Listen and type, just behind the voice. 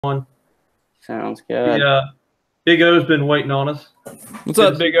on. Sounds good. Yeah, Big O's been waiting on us. What's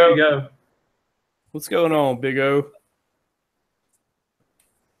up, Big O? Big O? What's going on, Big O?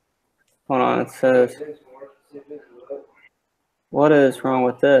 Hold on, it says, what is wrong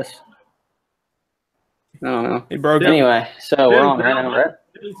with this? I don't know. Hey, bro. Anyway, so we're on right now, right?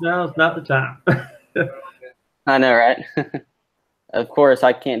 Now's not the time. I know, right? Of course,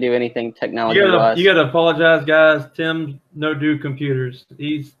 I can't do anything technology-wise. You gotta apologize, guys. Tim no do computers.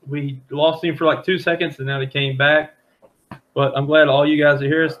 We lost him for like 2 seconds, and now he came back. But I'm glad all you guys are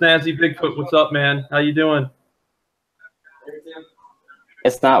here. Snazzy Bigfoot, what's up, man? How you doing?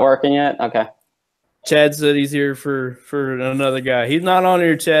 It's not working yet? Okay. Chad said he's here for another guy. He's not on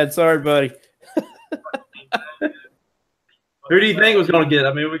here, Chad. Sorry, buddy. Who do you think was going to get?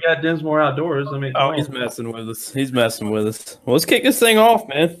 I mean, we got Dinsmore Outdoors. I mean, he's messing with us. He's messing with us. Well, let's kick this thing off,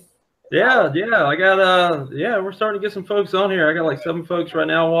 man. Yeah. I got we're starting to get some folks on here. I got like 7 folks right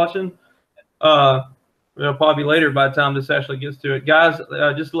now watching. It'll probably be later by the time this actually gets to it. Guys,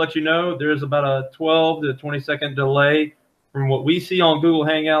 just to let you know, there's about a 12 to 20-second delay from what we see on Google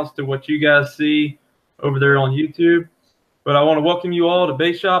Hangouts to what you guys see over there on YouTube. But I want to welcome you all to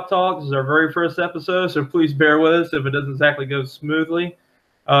Bait Shop Talk. This is our very first episode, so please bear with us if it doesn't exactly go smoothly.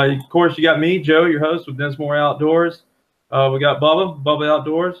 Of course, you got me, Joe, your host with Dinsmore Outdoors. We got Bubba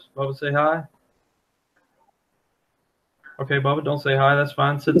Outdoors. Bubba, say hi. Okay, Bubba, don't say hi. That's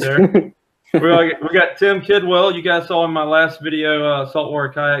fine. Sit there. we got Tim Kidwell. You guys saw in my last video saltwater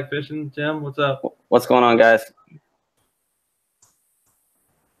kayak fishing. Tim, what's up? What's going on, guys?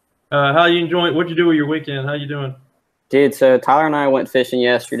 How you enjoying? What'd you do with your weekend? How you doing? Dude, so Tyler and I went fishing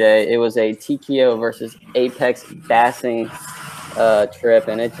yesterday. It was a TKO versus Apex bassing trip,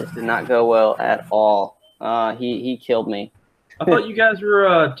 and it just did not go well at all. He killed me. I thought you guys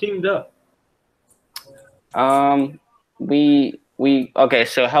were teamed up. Okay,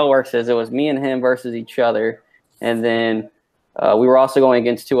 so how it works is it was me and him versus each other, and then we were also going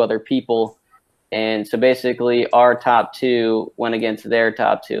against 2 other people. And so basically our top 2 went against their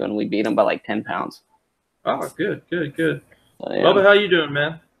top 2, and we beat them by like 10 pounds. Oh, good. So, yeah. Bubba, how you doing,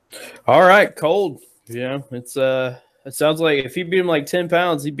 man? All right, cold. Yeah, it's it sounds like if he beat him like 10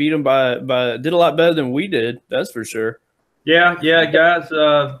 pounds, he beat him by did a lot better than we did. That's for sure. Yeah, guys.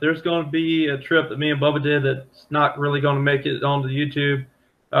 There's going to be a trip that me and Bubba did that's not really going to make it onto YouTube.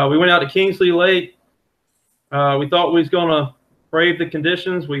 We went out to Kingsley Lake. We thought we was going to brave the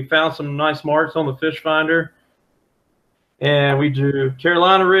conditions. We found some nice marks on the fish finder, and we drew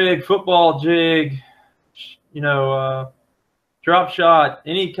Carolina rig, football jig, drop shot,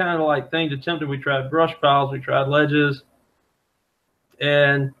 any kind of like things attempted. We tried brush piles, we tried ledges,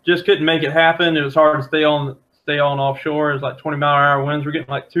 and just couldn't make it happen. It was hard to stay on offshore. It was like 20-mile-an-hour winds. We're getting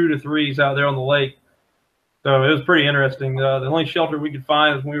like 2 to 3s out there on the lake. So it was pretty interesting. The only shelter we could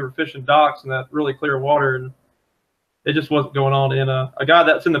find is when we were fishing docks in that really clear water, and it just wasn't going on. And a guy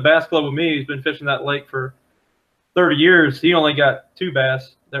that's in the bass club with me, he's been fishing that lake for 30 years. He only got 2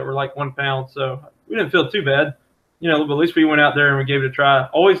 bass that were like 1 pound. So we didn't feel too bad, but at least we went out there and we gave it a try.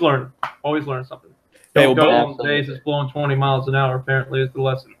 Always learn something. Don't go on days it's blowing 20 miles an hour, apparently, is the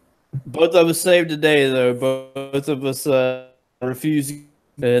lesson. Both of us saved today, though. Both of us refused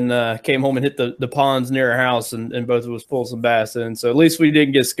and came home and hit the ponds near our house, and both of us pulled some bass in. So at least we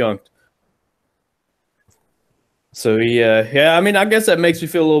didn't get skunked. So yeah, I mean, I guess that makes me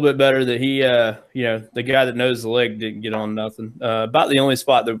feel a little bit better that he, the guy that knows the lake didn't get on nothing. About the only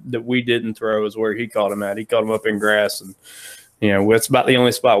spot that we didn't throw is where he caught him at. He caught him up in grass, and that's about the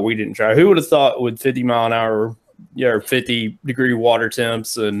only spot we didn't try. Who would have thought with 50-mile-an-hour, 50-degree water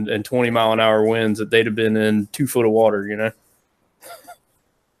temps and 20-mile-an-hour winds that they'd have been in 2 foot of water,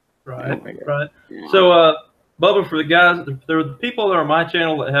 Right. So, Bubba, for the guys, there are the people that are on my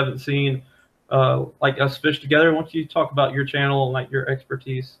channel that haven't seen like us fish together. Why don't you talk about your channel and like your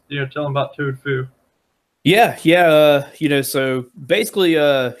expertise? Tell them about Toad Foo. Yeah. So basically,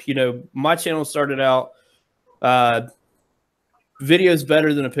 my channel started out video's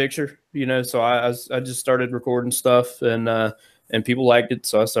better than a picture, so I just started recording stuff, and people liked it,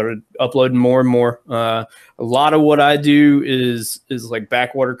 so I started uploading more and more. A lot of what I do is like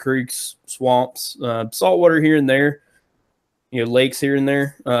backwater creeks, swamps, saltwater here and there, lakes here and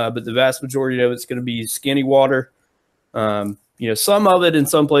there, but the vast majority of it's going to be skinny water. Some of it in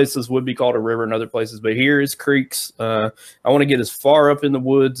some places would be called a river in other places, but here is creeks. I want to get as far up in the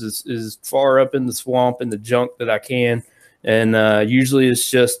woods, as far up in the swamp and the junk that I can. And usually it's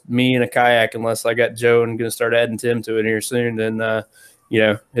just me and a kayak, unless I got Joe and going to start adding Tim to it here soon. Then,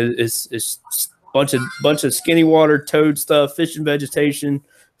 it's bunch of skinny water, toad stuff, fishing vegetation,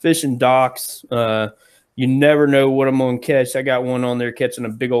 fishing docks, you never know what I'm going to catch. I got one on there catching a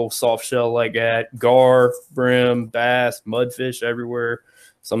big old soft shell like that, gar, brim, bass, mudfish everywhere.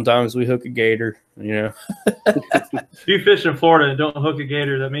 Sometimes we hook a gator, you know. If you fish in Florida and don't hook a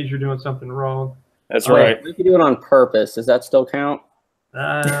gator, that means you're doing something wrong. That's right. If you do it on purpose, does that still count?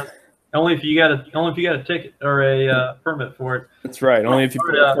 Only if you got a ticket or a permit for it. That's right. Only if you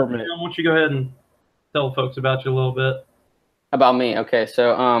put a permit. Why don't you go ahead and tell folks about you a little bit? About me, okay.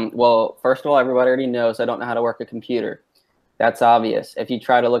 So, well, first of all, everybody already knows I don't know how to work a computer. That's obvious. If you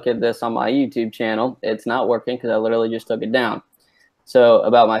try to look at this on my YouTube channel, it's not working because I literally just took it down. So,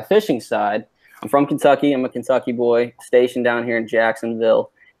 about my fishing side, I'm from Kentucky. I'm a Kentucky boy, stationed down here in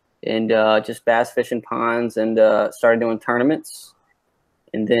Jacksonville, and just bass fishing ponds, and started doing tournaments.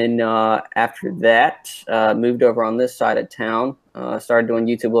 And then after that, moved over on this side of town, started doing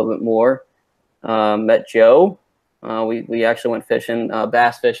YouTube a little bit more. Met Joe. We actually went fishing,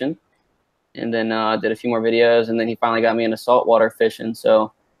 bass fishing, and then did a few more videos, and then he finally got me into saltwater fishing.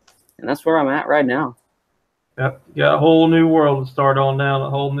 So, and that's where I'm at right now. Yep, you got a whole new world to start on now, a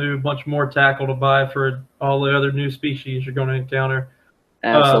whole new bunch more tackle to buy for all the other new species you're going to encounter.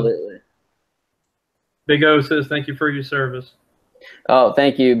 Absolutely. Big O says thank you for your service. Oh,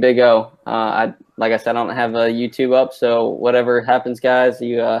 thank you, Big O. Like I said, I don't have a YouTube up, so whatever happens, guys,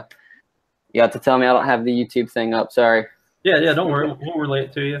 you have to tell me I don't have the YouTube thing up. Sorry. Yeah, don't worry. We'll relate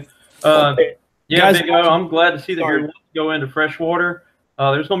it to you. Yeah, guys, Big O, I'm glad to see that you're wanting to go into freshwater.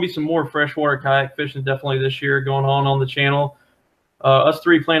 There's going to be some more freshwater kayak fishing definitely this year going on the channel. Us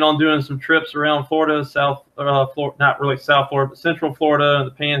three plan on doing some trips around Florida, Florida, not really South Florida, but Central Florida and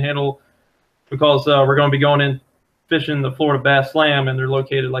the Panhandle, because we're going to be going in fishing the Florida Bass Slam, and they're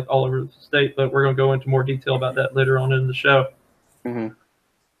located like all over the state. But we're going to go into more detail about that later on in the show. Mm-hmm.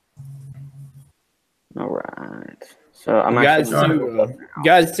 All right. So I'm guys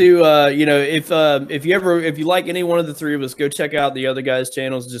too. You know, if you like any one of the three of us, go check out the other guys'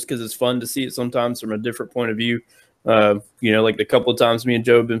 channels just because it's fun to see it sometimes from a different point of view. You know, like the couple of times me and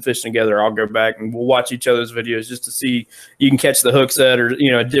Joe have been fishing together, I'll go back and we'll watch each other's videos just to see you can catch the hook set or,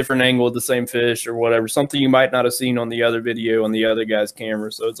 you know, a different angle of the same fish or whatever, something you might not have seen on the other video on the other guy's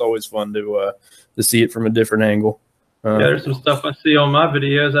camera. So it's always fun to see it from a different angle. Yeah, there's some stuff I see on my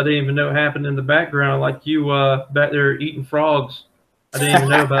videos I didn't even know happened in the background, like you back there eating frogs. I didn't even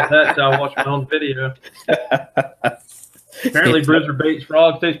know about that until I watched my own video. Apparently, Bruiser Bait's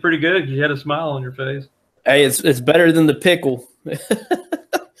frog tastes pretty good because you had a smile on your face. Hey, it's better than the pickle.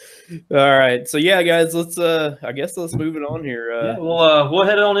 All right, so yeah, guys, let's I guess let's move it on here. Yeah, we'll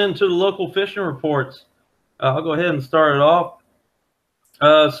head on into the local fishing reports. I'll go ahead and start it off.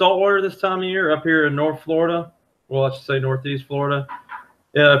 Saltwater this time of year up here in North Florida. Well, I should say Northeast Florida.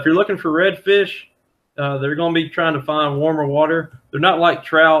 If you're looking for redfish, they're going to be trying to find warmer water. They're not like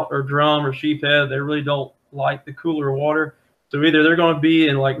trout or drum or sheephead. They really don't like the cooler water. So either they're going to be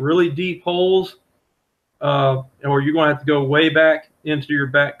in like really deep holes, or you're going to have to go way back into your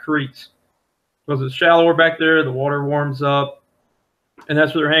back creeks. Because it's shallower back there, the water warms up, and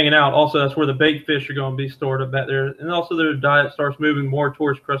that's where they're hanging out. Also, that's where the bait fish are going to be stored up back there. And also their diet starts moving more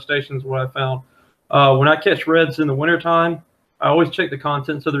towards crustaceans, what I found. When I catch reds in the wintertime, I always check the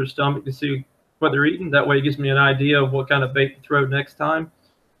contents of their stomach to see what they're eating. That way it gives me an idea of what kind of bait to throw next time.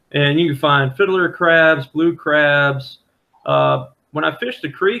 And you can find fiddler crabs, blue crabs. When I fish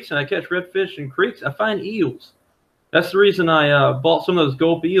the creeks and I catch redfish in creeks, I find eels. That's the reason I bought some of those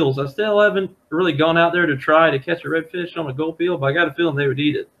gulp eels. I still haven't really gone out there to try to catch a redfish on a gulp eel, but I got a feeling they would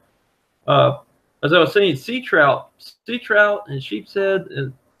eat it. As I was saying, sea trout and sheep's head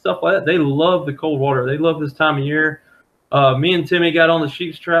and stuff like that, they love the cold water. They love this time of year. Me and Timmy got on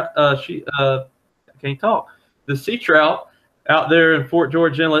the I can't talk. The sea trout out there in Fort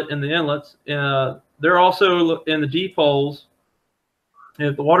George Inlet in the inlets. They're also in the deep holes. And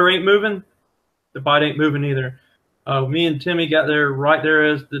if the water ain't moving, the bite ain't moving either. Me and Timmy got there right there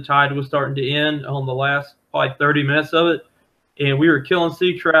as the tide was starting to end on the last probably 30 minutes of it. And we were killing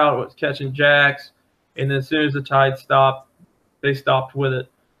sea trout, was catching jacks. And then as soon as the tide stopped, they stopped with it.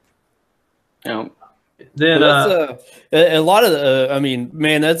 Then a lot of I mean,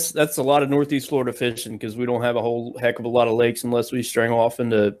 man, that's a lot of Northeast Florida fishing because we don't have a whole heck of a lot of lakes unless we string off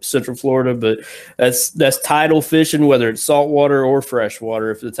into Central Florida. But that's tidal fishing, whether it's saltwater or freshwater.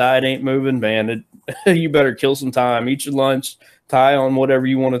 If the tide ain't moving, man, you better kill some time, eat your lunch, tie on whatever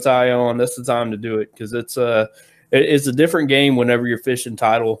you want to tie on. That's the time to do it because it's a different game whenever you're fishing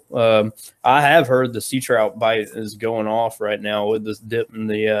tidal. I have heard the sea trout bite is going off right now with this dip in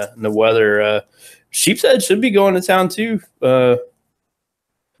the weather. Sheep's head should be going to town too. What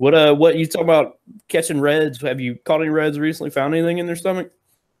you talking about catching reds? Have you caught any reds recently? Found anything in their stomach?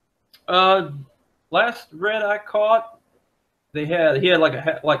 last red I caught, he had like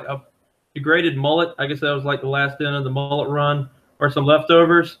a degraded mullet. I guess that was like the last end of the mullet run, or some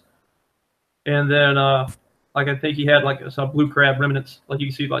leftovers. And then like I think he had like some blue crab remnants, like you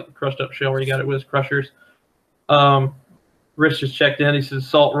can see like the crushed up shell where he got it with his crushers. Rich just checked in. He says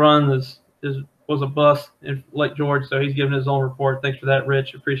salt run was a bust in Lake George, so he's giving his own report. Thanks for that,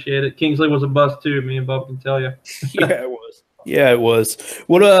 Rich. Appreciate it. Kingsley was a bust too. Me and Bub can tell you. Yeah, it was. Yeah, it was.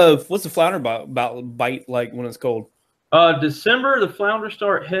 What's the flounder bite like when it's cold? December, the flounders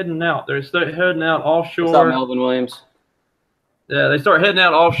start heading out. They start heading out offshore. What's up, Melvin Williams? Yeah, they start heading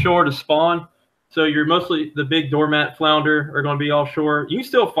out offshore to spawn. So you're mostly the big doormat flounder are going to be offshore. You can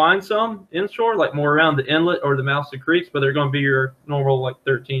still find some inshore, like more around the inlet or the mouths of creeks, but they're going to be your normal like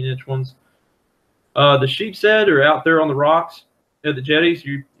 13-inch ones. The sheep's head are out there on the rocks at the jetties.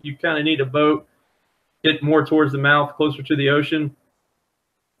 You kind of need a boat, get more towards the mouth, closer to the ocean.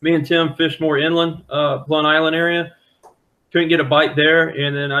 Me and Tim fished more inland, Blunt Island area. Couldn't get a bite there,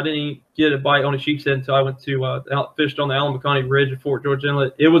 and then I didn't get a bite on a sheep's head until I went to fished on the Alamocani Ridge at Fort George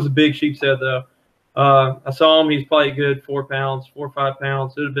Inlet. It was a big sheep's head, though. I saw him. He's probably a good 4 pounds, 4 or 5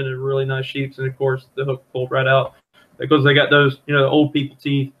 pounds. It would have been a really nice sheep's, and, of course, the hook pulled right out because they got those, old people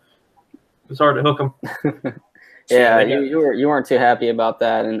teeth. It's hard to hook them. Yeah, you weren't too happy about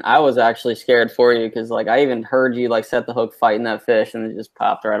that, and I was actually scared for you because like I even heard you like set the hook fighting that fish, and it just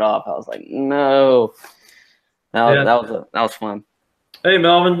popped right off. I was like, no. That was fun. Hey,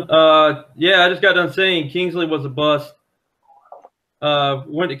 Melvin. Yeah, I just got done saying Kingsley was a bust.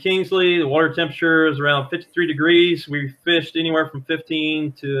 Went to Kingsley. The water temperature is around 53 degrees. We fished anywhere from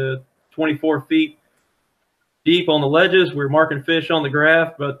 15 to 24 feet deep on the ledges. We were marking fish on the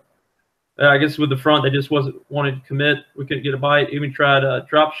graph, but I guess with the front, they just wasn't wanting to commit. We couldn't get a bite. Even tried a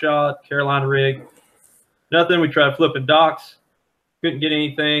drop shot, Carolina rig. Nothing. We tried flipping docks. Couldn't get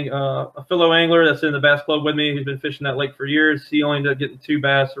anything. A fellow angler that's in the bass club with me, who's been fishing that lake for years, he only ended up getting 2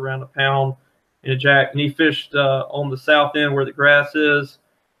 bass around a pound in a jack. And he fished on the south end where the grass is.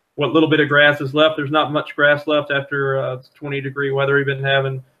 What little bit of grass is left, there's not much grass left after 20-degree weather we've been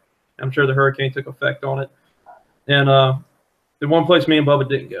having. I'm sure the hurricane took effect on it. And the one place me and Bubba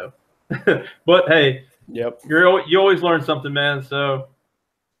didn't go. But, hey, yep, you always learn something, man. So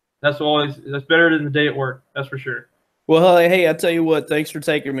that's better than the day at work. That's for sure. Well, hey, I tell you what, thanks for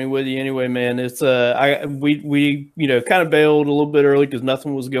taking me with you anyway, man. It's we kind of bailed a little bit early because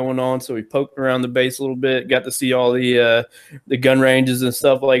nothing was going on, so we poked around the base a little bit, got to see all the gun ranges and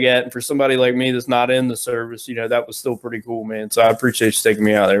stuff like that. And for somebody like me that's not in the service, that was still pretty cool, man. So I appreciate you taking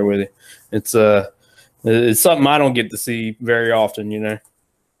me out there with you. It's something I don't get to see very often,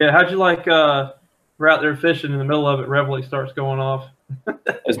 Yeah, how'd you like we're out there fishing in the middle of it, Reveille starts going off.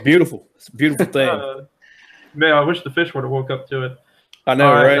 It's beautiful. It's a beautiful thing. Man, I wish the fish would have woke up to it. I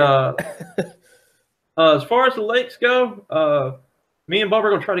know, right? As far as the lakes go, me and Bubba are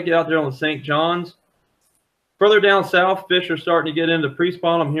going to try to get out there on the St. John's. Further down south, fish are starting to get into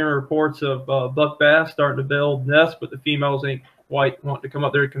pre-spawn. I'm hearing reports of buck bass starting to build nests, but the females ain't quite wanting to come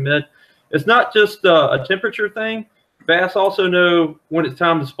up there to commit. It's not just a temperature thing. Bass also know when it's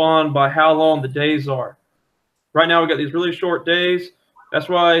time to spawn by how long the days are. Right now, we've got these really short days. That's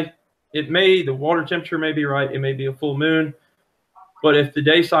why the water temperature may be right. It may be a full moon. But if the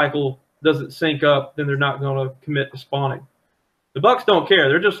day cycle doesn't sync up, then they're not going to commit to spawning. The bucks don't care.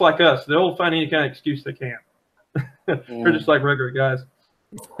 They're just like us. They'll find any kind of excuse they can. They're just like regular guys.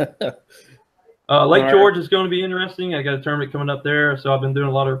 Lake George is going to be interesting. I got a tournament coming up there, so I've been doing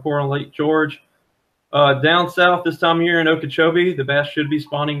a lot of report on Lake George. Down south this time of year in Okeechobee, the bass should be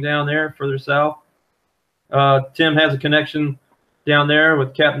spawning down there further south. Tim has a connection down there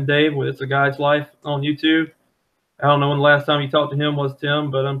with Captain Dave with It's a Guide's Life on YouTube. I don't know when the last time you talked to him was, Tim,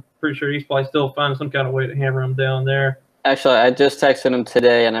 but I'm pretty sure he's probably still finding some kind of way to hammer him down there. Actually, I just texted him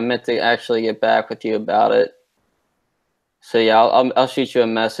today, and I meant to actually get back with you about it. So, yeah, I'll shoot you a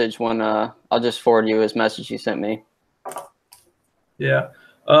message when I'll just forward you his message he sent me. Yeah.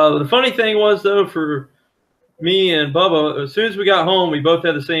 The funny thing was, though, for me and Bubba, as soon as we got home, we both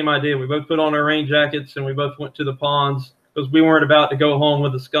had the same idea. We both put on our rain jackets, and we both went to the ponds because we weren't about to go home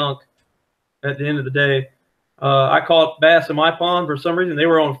with a skunk at the end of the day. I caught bass in my pond for some reason. They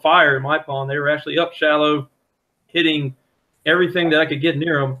were on fire in my pond. They were actually up shallow, hitting everything that I could get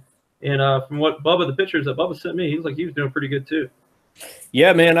near them. And from what the pictures that Bubba sent me, he was doing pretty good too.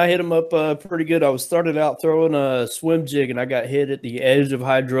 Yeah, man, I hit him up pretty good. I was started out throwing a swim jig, and I got hit at the edge of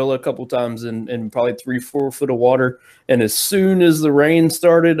hydrilla a couple times in probably 3-4 foot of water. And as soon as the rain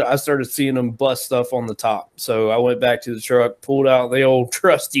started, I started seeing them bust stuff on the top. So I went back to the truck, pulled out the old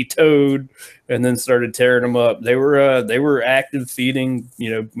trusty toad, and then started tearing them up. They were active feeding,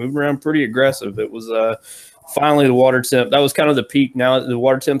 moving around pretty aggressive. It was finally the water temp. That was kind of the peak. Now the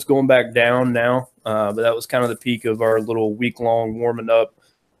water temp's going back down now, but that was kind of the peak of our little week-long warming up.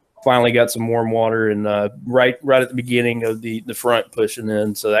 Finally got some warm water, and right at the beginning of the front pushing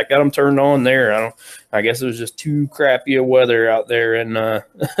in, so that got them turned on there. I guess it was just too crappy of weather out there in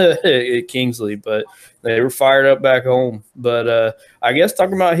at Kingsley, but they were fired up back home. But I guess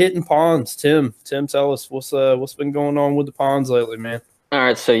talking about hitting ponds, Tim, tell us what's been going on with the ponds lately, man. All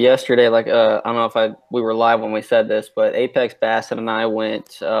right, so yesterday, I don't know if we were live when we said this, but Apex Bassett and I went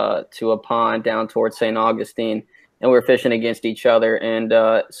to a pond down towards St. Augustine, and we were fishing against each other. And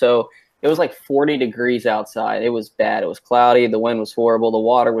so it was like 40 degrees outside. It was bad. It was cloudy. The wind was horrible. The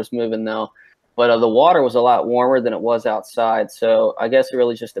water was moving, though. But the water was a lot warmer than it was outside. So I guess it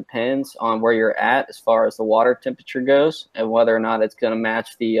really just depends on where you're at as far as the water temperature goes and whether or not it's going to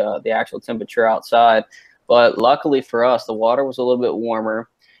match the actual temperature outside. But luckily for us, the water was a little bit warmer,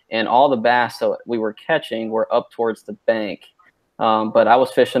 and all the bass that we were catching were up towards the bank. But I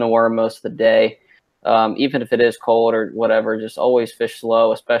was fishing a worm most of the day. Even if it is cold or whatever, just always fish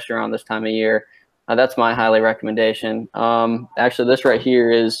slow, especially around this time of year. That's my highly recommendation. Actually, this right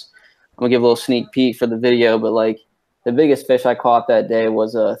here is, I'm going to give a little sneak peek for the video, but the biggest fish I caught that day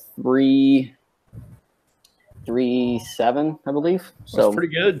was a 3.7, I believe. So that's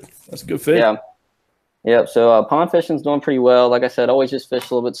pretty good. That's a good fish. Yeah. Yep. So pond fishing's doing pretty well. Like I said, always just fish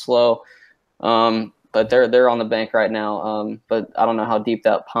a little bit slow. But they're on the bank right now. But I don't know how deep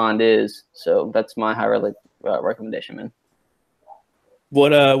that pond is. So that's my high recommendation, man.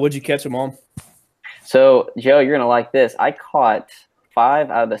 What'd you catch them on? So Joe, you're gonna like this. I caught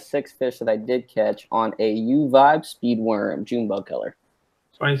 5 out of the 6 fish that I did catch on a U-Vibe speed worm June bug color.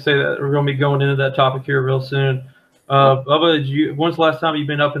 So I say that we're going to be going into that topic here real soon. Bubba, when's the last time you've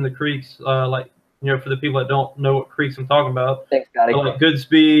been up in the creeks? For the people that don't know what creeks I'm talking about. Thanks, Scotty. Like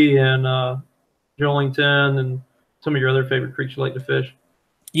Goodsby and Jolington and some of your other favorite creeks you like to fish.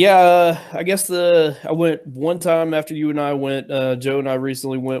 Yeah, I guess I went one time after you and I went. Joe and I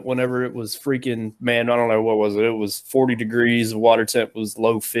recently went whenever it was freaking, man, I don't know, what was it? It was 40 degrees. The water temp was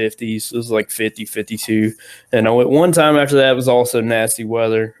low 50s. It was like 50, 52. And I went one time after that. It was also nasty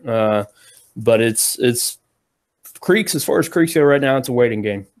weather. But it's creeks, as far as creeks go right now, it's a waiting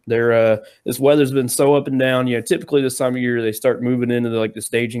game. This weather's been so up and down. Typically this time of year they start moving into the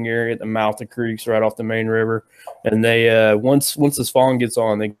staging area at the mouth of creeks right off the main river, and they once the spawn gets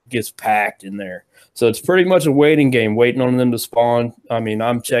on, it gets packed in there. So it's pretty much a waiting game, waiting on them to spawn. I mean,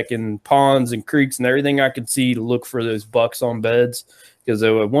 I'm checking ponds and creeks and everything I can see to look for those bucks on beds, because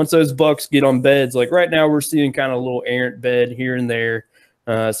once those bucks get on beds, like right now we're seeing kind of a little errant bed here and there.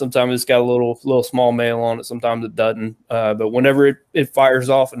 Sometimes it's got a little small male on it. Sometimes it doesn't. But whenever it fires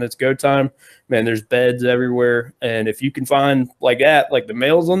off and it's go time, man, there's beds everywhere. And if you can find like the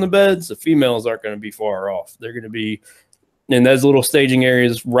males on the beds, the females aren't going to be far off. They're going to be in those little staging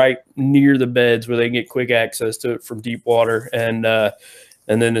areas right near the beds where they can get quick access to it from deep water. And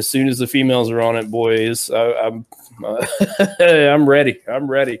then as soon as the females are on it, boys, I'm ready. I'm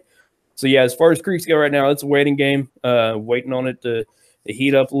ready. So yeah, as far as creeks go right now, it's a waiting game. Waiting on it to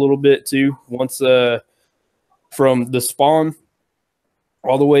heat up a little bit too. Once from the spawn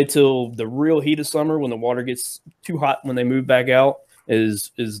all the way till the real heat of summer, when the water gets too hot when they move back out,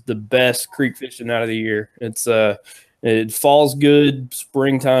 is the best creek fishing out of the year. It falls good.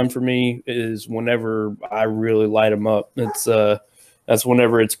 Springtime for me is whenever I really light them up. That's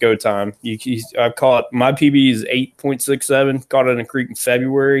whenever it's go time. I caught, my PB is 8.67. Caught it in a creek in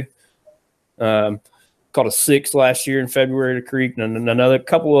February. Caught a 6 last year in February at a creek, and another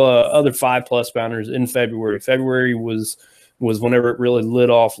couple of other 5+ pounders in February. February was whenever it really lit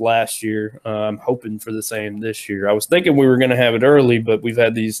off last year. I'm hoping for the same this year. I was thinking we were going to have it early, but we've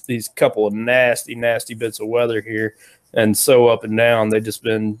had these couple of nasty bits of weather here, and so up and down. They've just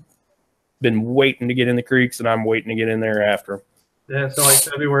been waiting to get in the creeks, and I'm waiting to get in there after. Yeah, so like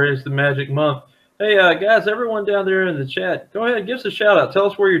February is the magic month. Hey, guys, everyone down there in the chat, go ahead, give us a shout out. Tell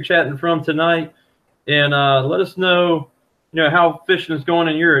us where you're chatting from tonight. And let us know, how fishing is going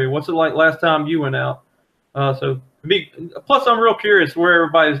in your area. What's it like last time you went out? Plus, I'm real curious where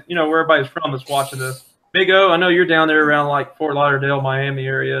everybody's from that's watching this. Big O, I know you're down there around like Fort Lauderdale, Miami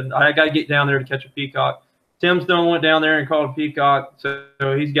area. And I got to get down there to catch a peacock. Tim's went down there and caught a peacock, so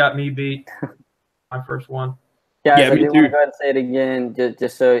he's got me beat. My first one. Guys, Yeah, I me do want to too. go ahead and say it again,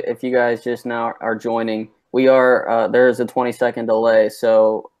 just so if you guys just now are joining, we are there is a 20-second delay,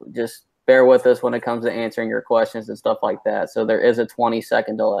 so just bear with us when it comes to answering your questions and stuff like that. So there is a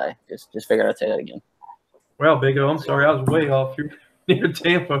 20-second delay. Just figured I'd say that again. Well, Big O, I'm sorry, I was way off. You're near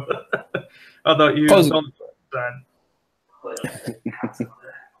Tampa. I thought you Close was it. on the side.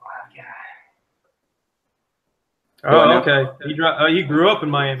 Oh, okay. He grew up in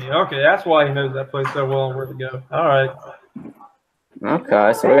Miami. Okay, that's why he knows that place so well and where to go. All right.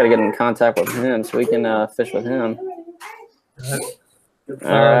 Okay, so we got to get in contact with him so we can fish with him.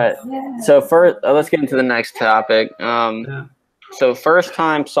 All right. So first, let's get into the next topic. So first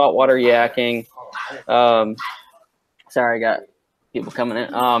time saltwater yakking. Sorry, I got people coming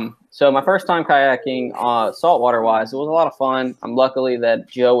in. So my first time kayaking, saltwater wise, it was a lot of fun. I'm luckily that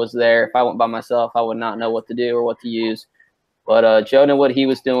Joe was there. If I went by myself, I would not know what to do or what to use. But Joe knew what he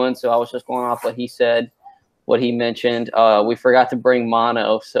was doing, so I was just going off what he said, what he mentioned. We forgot to bring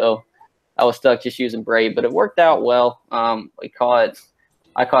mono, so I was stuck just using braid, but it worked out well. I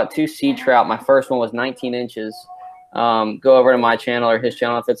caught 2 sea trout. My first one was 19 inches. Go over to my channel or his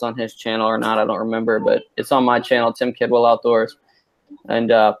channel if it's on his channel or not. I don't remember, but it's on my channel, Tim Kidwell Outdoors,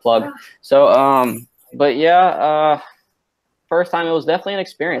 and plug. So, but yeah, first time it was definitely an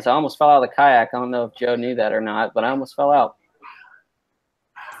experience. I almost fell out of the kayak. I don't know if Joe knew that or not, but I almost fell out.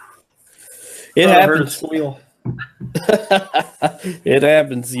 It happens. Squeal. It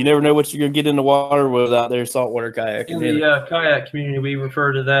happens. You never know what you're gonna get in the water with out there saltwater kayaking. In the kayak community, we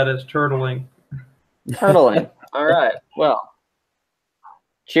refer to that as turtling. Turtling. All right. Well,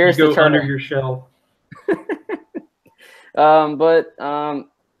 cheers You to go turtle. under your shell.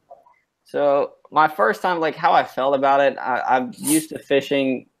 So my first time, like how I felt about it, I'm used to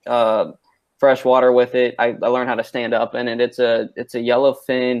fishing freshwater with it. I learned how to stand up in it. It's a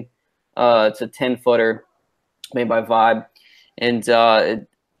yellowfin. It's a 10-footer made by Vibe, and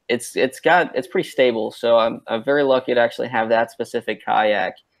it's pretty stable. So I'm very lucky to actually have that specific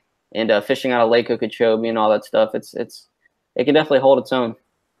kayak, and fishing out of Lake Okeechobee and all that stuff. It can definitely hold its own.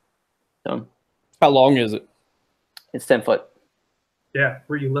 So, how long is it? It's 10 foot. Yeah,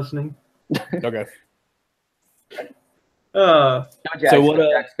 were you listening? Okay. Go Jags. So what?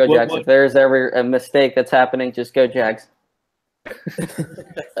 Go Jags. If there's ever a mistake that's happening, just go Jags.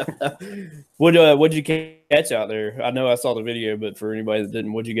 What'd you catch out there? I know I saw the video, but for anybody that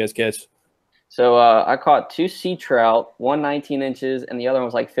didn't, what'd you guys catch? So I caught 2 sea trout, one 19 inches, and the other one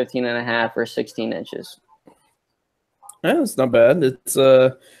was like 15 and a half or 16 inches. Yeah, it's not bad.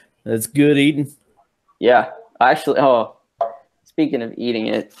 It's good eating. Yeah, actually. Oh, speaking of eating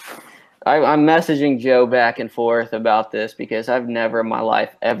it, I'm messaging Joe back and forth about this because I've never in my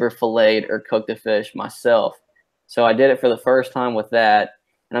life ever filleted or cooked a fish myself. So I did it for the first time with that,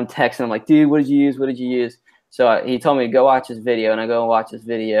 and I'm texting him like, dude, what did you use? What did you use? So he told me to go watch his video, and I go and watch his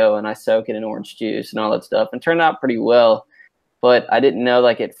video, and I soak it in orange juice and all that stuff, and it turned out pretty well. But I didn't know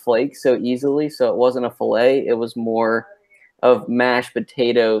like it flakes so easily, so it wasn't a fillet. It was more of mashed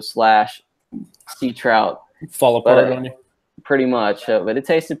potato / sea trout. Fall apart on you. Pretty much, but it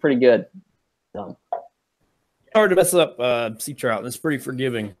tasted pretty good. So. Hard to mess up sea trout. It's pretty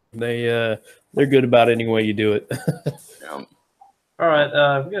forgiving. They're good about any way you do it. All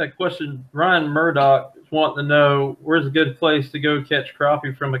right, we got a question. Ryan Murdoch is wanting to know where's a good place to go catch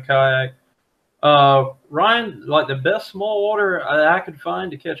crappie from a kayak. Ryan, like the best small water I could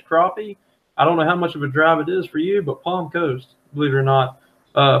find to catch crappie. I don't know how much of a drive it is for you, but Palm Coast, believe it or not,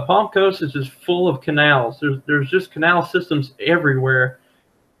 Palm Coast is just full of canals. There's just canal systems everywhere.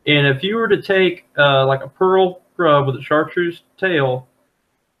 And if you were to take like a pearl grub with a chartreuse tail,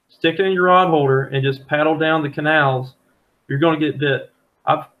 stick it in your rod holder, and just paddle down the canals, you're going to get bit.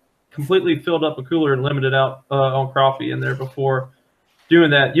 I've completely filled up a cooler and limited out on crappie in there before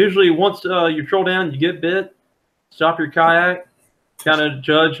doing that. Usually once you troll down, you get bit, stop your kayak, kind of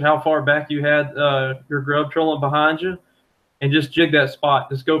judge how far back you had your grub trolling behind you, and just jig that spot.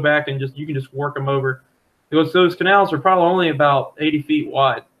 Just go back and you can just work them over. Because those canals are probably only about 80 feet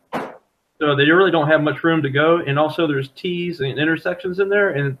wide. So they really don't have much room to go. And also there's T's and intersections in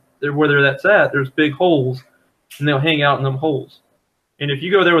there, and where that's at, there's big holes, and they'll hang out in them holes. And if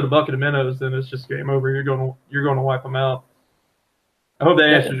you go there with a bucket of minnows, then it's just game over. You're going to wipe them out. I hope that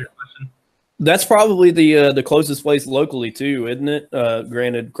answers your question. That's probably the closest place locally too, isn't it?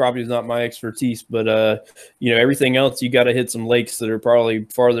 Granted, crappie is not my expertise, but everything else you got to hit some lakes that are probably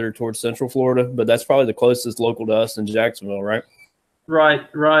farther towards Central Florida. But that's probably the closest local to us in Jacksonville, right? Right.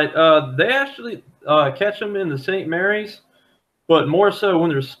 They actually catch them in the St. Mary's, but more so when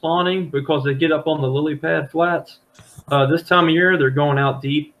they're spawning because they get up on the lily pad flats. This time of year, they're going out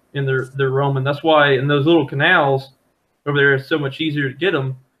deep and they're roaming. That's why in those little canals over there, it's so much easier to get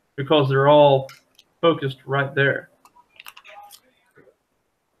them because they're all focused right there.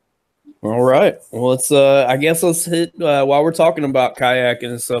 All right. Well, let's I guess let's hit while we're talking about kayaking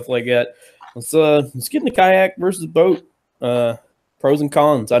and stuff like that. Let's get into kayak versus boat. Pros and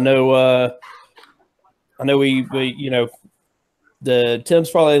cons. I know we you know, the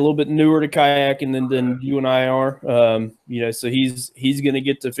Tim's probably a little bit newer to kayaking than you and I are. You know, so he's going to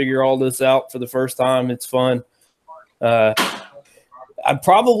get to figure all this out for the first time. It's fun.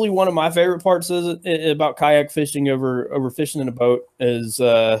 Probably one of my favorite parts about kayak fishing over fishing in a boat is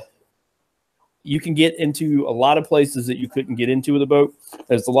you can get into a lot of places that you couldn't get into with a boat.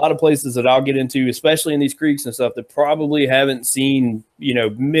 There's a lot of places that I'll get into, especially in these creeks and stuff, that probably haven't seen, you know,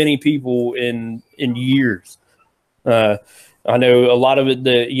 many people in years. I know a lot of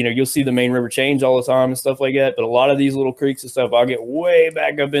it, you know, you'll see the main river change all the time and stuff like that, but a lot of these little creeks and stuff, I'll get way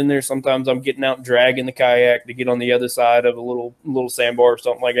back up in there. Sometimes I'm getting out and dragging the kayak to get on the other side of a little sandbar or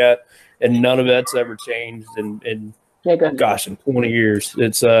something like that, and none of that's ever changed in gosh, in 20 years.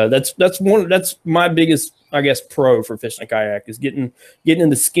 It's that's my biggest, I guess, pro for fishing a kayak is getting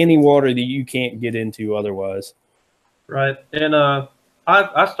into skinny water that you can't get into otherwise. Right. And I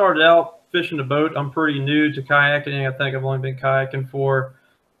started out fishing a boat. I'm pretty new to kayaking. I think I've only been kayaking for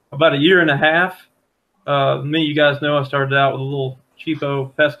about a year and a half. You guys know I started out with a little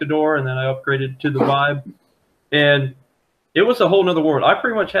cheapo Pescador, and then I upgraded to the Vibe. And it was a whole nother world. I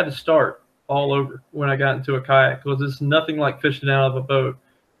pretty much had to start all over when I got into a kayak because it's nothing like fishing out of a boat.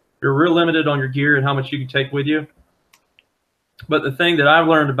 You're real limited on your gear and how much you can take with you. But the thing that I've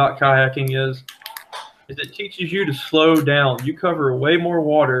learned about kayaking is it teaches you to slow down. You cover way more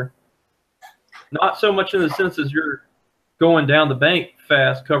water. Not so much in the sense as you're going down the bank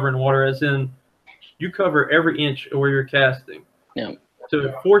fast covering water, as in you cover every inch of where you're casting. Yeah. So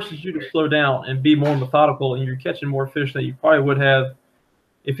it forces you to slow down and be more methodical, and you're catching more fish than you probably would have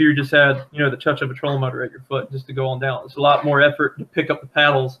if you just had, you know, the touch of a trolling motor at your foot just to go on down. It's a lot more effort to pick up the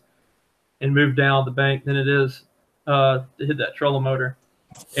paddles and move down the bank than it is to hit that trolling motor.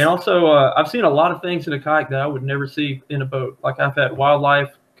 And also, I've seen a lot of things in a kayak that I would never see in a boat. Like I've had wildlife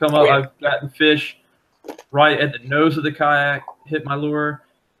come up. I've gotten fish right at the nose of the kayak, hit my lure.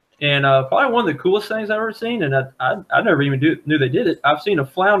 And probably one of the coolest things I've ever seen, and I never even knew they did it, I've seen a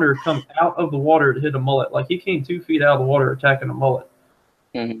flounder come out of the water to hit a mullet. Like he came 2 feet out of the water attacking a mullet.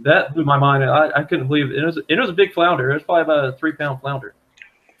 Mm-hmm. That blew my mind. I couldn't believe it. It was a big flounder. It was probably about a 3-pound flounder.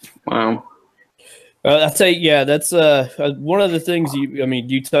 Wow. I'd say, yeah, that's one of the things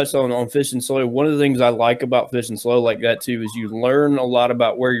you touched on fishing slow. One of the things I like about fishing slow like that too is you learn a lot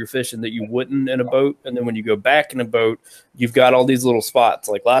about where you're fishing that you wouldn't in a boat. And then when you go back in a boat, you've got all these little spots.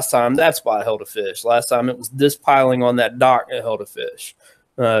 Like last time that spot held a fish. Last time it was this piling on that dock that held a fish.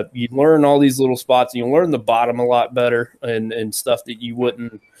 You learn all these little spots, and you learn the bottom a lot better and stuff that you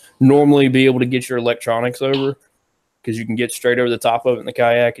wouldn't normally be able to get your electronics over. Because you can get straight over the top of it in the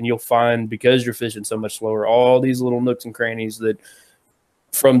kayak, and you'll find, because you're fishing so much slower, all these little nooks and crannies that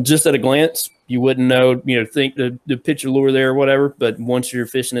from just at a glance, you wouldn't know, you know, think to pitch your lure there or whatever. But once you're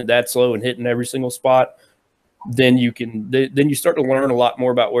fishing it that slow and hitting every single spot, then you start to learn a lot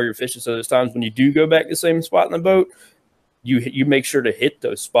more about where you're fishing. So there's times when you do go back to the same spot in the boat, you make sure to hit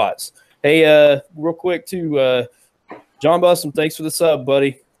those spots. Hey, real quick too, John Bussum, thanks for the sub,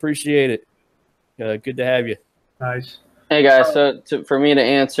 buddy. Appreciate it. Good to have you. Nice. Hey guys, so for me to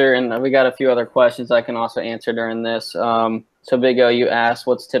answer, and we got a few other questions I can also answer during this. So Big O, you asked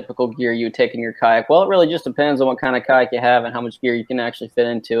what's typical gear you take in your kayak. Well, it really just depends on what kind of kayak you have and how much gear you can actually fit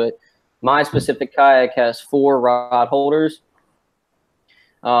into it. My specific kayak has 4 rod holders.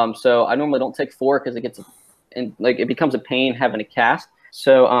 So I normally don't take 4 because it becomes a pain having to cast.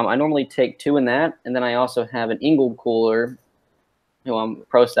 So I normally take 2 in that, and then I also have an Ingle cooler, who I'm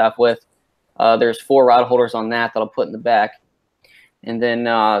pro staff with. There's 4 rod holders on that I'll put in the back. And then,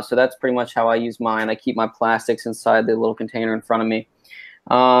 so that's pretty much how I use mine. I keep my plastics inside the little container in front of me.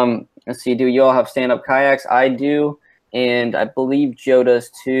 Let's see, do you all have stand-up kayaks? I do, and I believe Joe does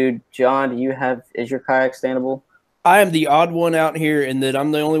too. John, is your kayak standable? I am the odd one out here in that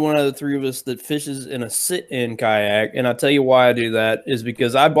I'm the only one out of the 3 of us that fishes in a sit-in kayak. And I'll tell you why I do that is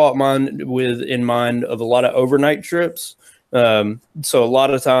because I bought mine in mind of a lot of overnight trips. So a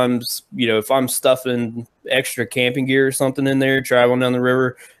lot of times, you know, if I'm stuffing extra camping gear or something in there, traveling down the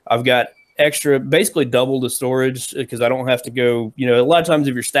river, I've got extra, basically double the storage because I don't have to go, you know, a lot of times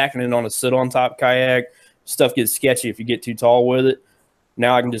if you're stacking it on a sit on top kayak, stuff gets sketchy if you get too tall with it.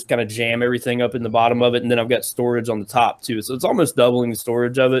 Now I can just kind of jam everything up in the bottom of it, and then I've got storage on the top too. So it's almost doubling the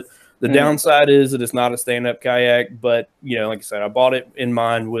storage of it. The downside is that it's not a stand-up kayak, but like I said, I bought it in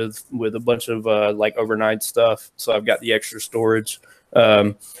mind with a bunch of like overnight stuff, so I've got the extra storage.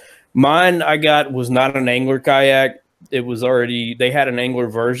 Mine I got was not an angler kayak. It was already, they had an angler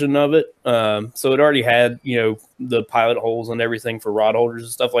version of it. So it already had, the pilot holes and everything for rod holders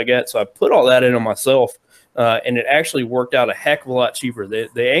and stuff like that. So I put all that in on myself. And it actually worked out a heck of a lot cheaper.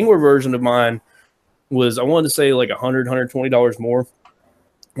 The angler version of mine was, I wanted to say like $100, $120 more.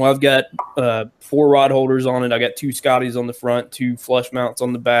 Well, I've got 4 rod holders on it. I got 2 Scotties on the front, 2 flush mounts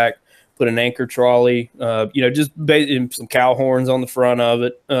on the back, put an anchor trolley, just some cow horns on the front of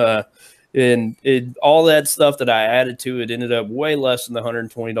it. And all that stuff that I added to it ended up way less than the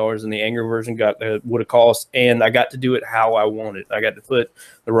 $120 in the angler version would have cost. And I got to do it how I wanted. I got to put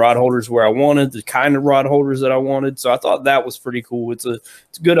the rod holders where I wanted, the kind of rod holders that I wanted. So I thought that was pretty cool. It's a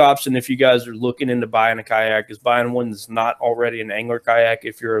good option if you guys are looking into buying a kayak, is buying one that's not already an angler kayak.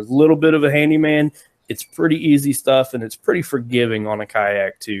 If you're a little bit of a handyman, it's pretty easy stuff, and it's pretty forgiving on a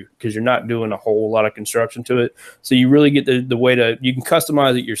kayak too, because you're not doing a whole lot of construction to it. So you really get the way you can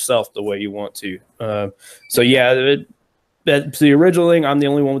customize it yourself the way you want to. So yeah, that's the original thing. I'm the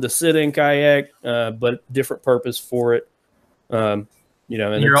only one with a sit-in kayak, but different purpose for it. And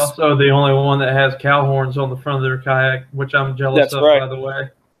you're also the only one that has cow horns on the front of their kayak, which I'm jealous of, by the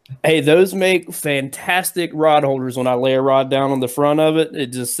way. Hey, those make fantastic rod holders. When I lay a rod down on the front of it,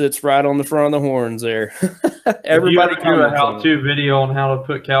 it just sits right on the front of the horns there. Everybody do a how-to video on how to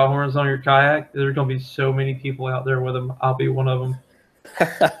put cow horns on your kayak. There's going to be so many people out there with them. I'll be one of them. I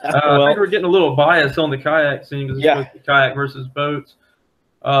think we're getting a little biased on the kayak scene because it's kayak versus boats.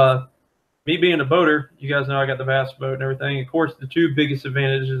 Me being a boater, you guys know I got the Bass boat and everything. Of course, the 2 biggest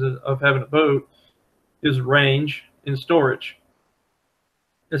advantages of having a boat is range and storage.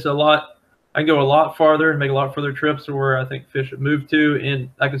 It's a lot. I can go a lot farther and make a lot further trips to where I think fish have moved to, and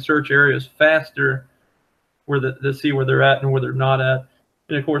I can search areas faster to see where they're at and where they're not at.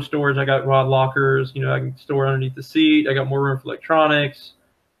 And of course, storage. I got rod lockers. I can store underneath the seat. I got more room for electronics.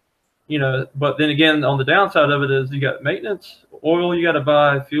 But then again, on the downside of it is you got maintenance, oil you got to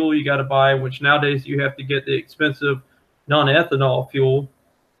buy, fuel you got to buy, which nowadays you have to get the expensive non-ethanol fuel.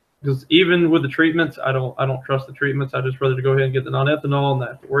 Because even with the treatments, I don't trust the treatments. I just rather to go ahead and get the non-ethanol and not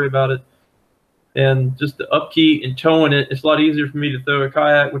have to worry about it. And just the upkeep and towing it, it's a lot easier for me to throw a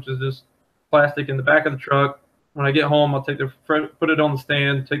kayak, which is just plastic in the back of the truck. When I get home, I'll put it on the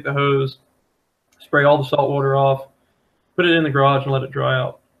stand, take the hose, spray all the salt water off, put it in the garage and let it dry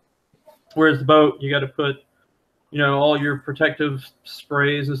out. Whereas the boat, you got to put, all your protective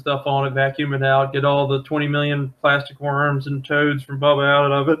sprays and stuff on it, vacuum it out, get all the 20 million plastic worms and toads from Bubba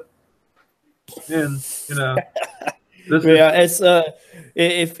out of it. And it's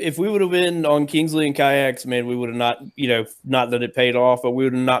if we would have been on Kingsley and kayaks, man, we would have not, not that it paid off, but we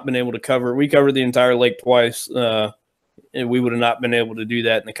would have not been able to cover. We covered the entire lake twice, and we would have not been able to do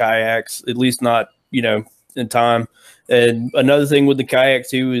that in the kayaks, at least not, in time. And another thing with the kayak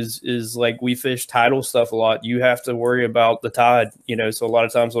too is like we fish tidal stuff a lot. You have to worry about the tide, So a lot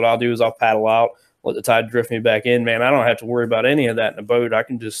of times what I'll do is I'll paddle out, let the tide drift me back in. Man, I don't have to worry about any of that in a boat. I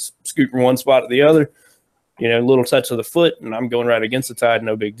can just scoot from one spot to the other, a little touch of the foot, and I'm going right against the tide,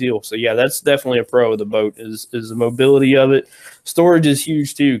 no big deal. So yeah, that's definitely a pro of the boat is the mobility of it. Storage is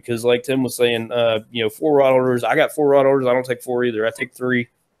huge too, because like Tim was saying, 4 rod holders. I got 4 rod holders. I don't take 4 either. I take 3.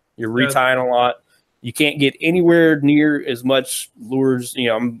 You're retying a lot. You can't get anywhere near as much lures.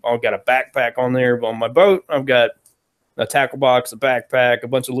 I've got a backpack on there, but on my boat, I've got a tackle box, a backpack, a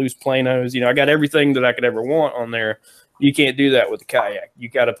bunch of loose planos. I got everything that I could ever want on there. You can't do that with a kayak. You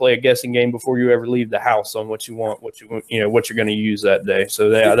got to play a guessing game before you ever leave the house on what you want, what you're going to use that day. So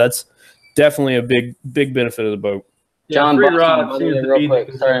yeah, that's definitely a big benefit of the boat. John Bossum, real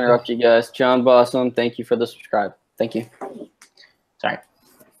quick, sorry to interrupt you guys. John Bossum, thank you for the subscribe. Thank you. Sorry.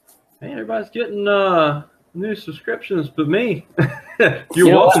 Man, everybody's getting new subscriptions but me.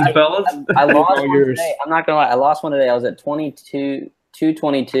 You're welcome, fellas. I lost one today. I'm not gonna lie. I lost one today. I was at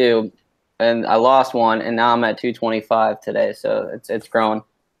 222, and I lost one, and now I'm at 225 today. So it's growing.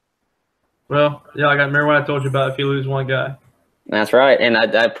 Well, yeah, I got. Remember what I told you about if you lose one guy. That's right, and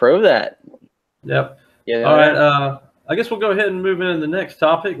I proved that. Yep. Yeah. All right. I guess we'll go ahead and move into the next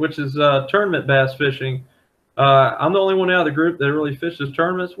topic, which is tournament bass fishing. I'm the only one out of the group that really fishes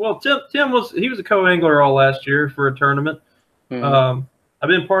tournaments. Well, Tim was a co-angler all last year for a tournament. Mm-hmm. I've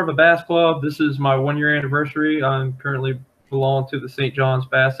been part of a bass club. This is my 1-year anniversary. I'm currently belong to the St. John's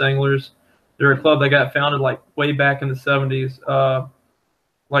Bass Anglers. They're a club that got founded like way back in the 70s.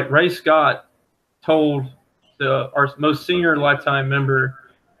 Like Ray Scott told our most senior lifetime member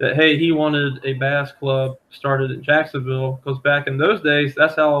that, hey, he wanted a bass club started in Jacksonville, because back in those days,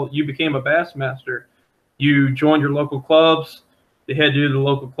 that's how you became a bass master. You joined your local clubs. The head dude of the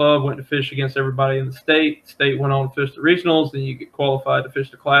local club went to fish against everybody in the state. State went on to fish the regionals, then you get qualified to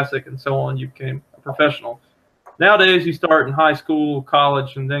fish the classic, and so on. You became a professional. Nowadays, you start in high school,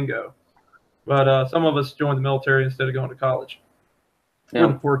 college, and then go. But some of us joined the military instead of going to college. Yeah.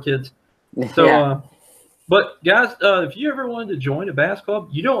 We're the poor kids. So, Yeah. but guys, if you ever wanted to join a bass club,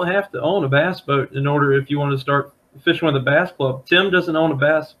 you don't have to own a bass boat in order if you want to start fishing with a bass club. Tim doesn't own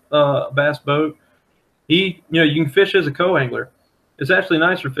a bass boat. You can fish as a co-angler. It's actually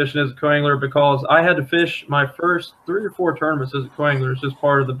nicer fishing as a co-angler because I had to fish my first 3 or 4 tournaments as a co-angler. It's just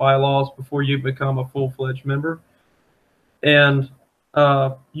part of the bylaws before you become a full-fledged member. And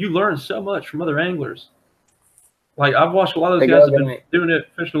you learn so much from other anglers. Like, I've watched a lot of those guys have been doing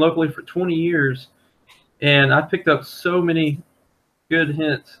it, fishing locally for 20 years, and I picked up so many good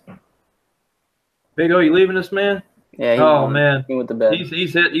hints. Big O, you leaving us, man? Yeah. Man, he went to bed.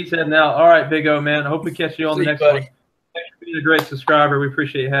 He's heading out. All right, Big O, man. I hope we catch you on the next one. Thanks for being a great subscriber. We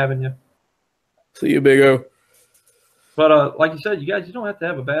appreciate having you. See you, Big O. But like you said, you don't have to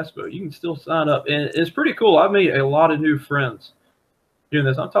have a bass boat. You can still sign up, and it's pretty cool. I've made a lot of new friends doing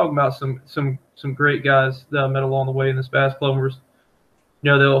this. I'm talking about some great guys that I met along the way in this bass club.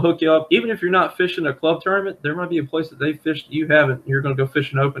 They'll hook you up. Even if you're not fishing a club tournament, there might be a place that they fished that you haven't. You're going to go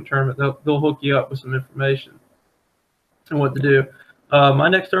fish an open tournament. They'll hook you up with some information and what to do. My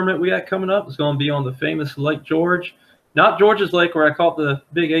next tournament we got coming up is going to be on the famous Lake George. Not George's Lake where I caught the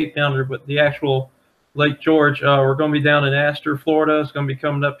big 8-pounder, but the actual Lake George. We're going to be down in Astor, Florida. It's going to be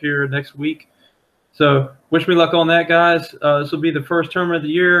coming up here next week. So wish me luck on that, guys. This will be the first tournament of the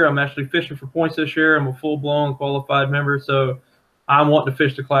year. I'm actually fishing for points this year. I'm a full-blown qualified member, so I'm wanting to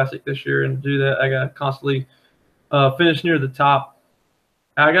fish the Classic this year, and to do that, I got to constantly finish near the top.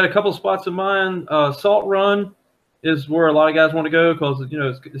 I got a couple spots in mind. Salt Run is where a lot of guys want to go because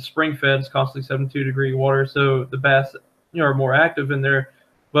it's spring fed. It's constantly 72-degree water, so the bass are more active in there.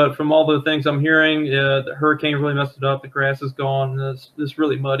 But from all the things I'm hearing, the hurricane really messed it up. The grass is gone. And it's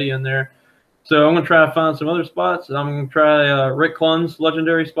really muddy in there. So I'm going to try to find some other spots. I'm going to try Rick Clunn's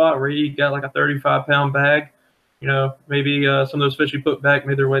legendary spot where he got like a 35-pound bag. Maybe some of those fish you put back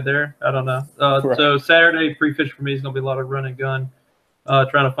made their way there. I don't know. Right. So Saturday pre-fish for me is going to be a lot of run and gun,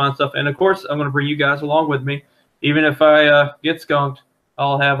 trying to find stuff. And, of course, I'm going to bring you guys along with me. Even if I get skunked,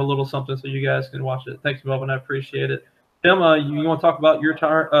 I'll have a little something so you guys can watch it. Thanks, Bob, and I appreciate it. Tim, you want to talk about your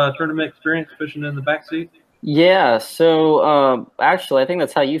tournament experience fishing in the backseat? Yeah, so actually, I think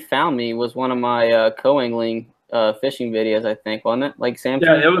that's how you found me. Was one of my co-angling fishing videos, I think, wasn't it? Lake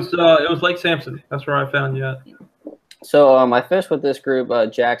Sampson? Yeah, it was Lake Sampson. That's where I found you at. So I fished with this group,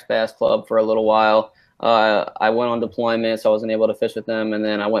 Jack's Bass Club, for a little while. I went on deployment, so I wasn't able to fish with them, and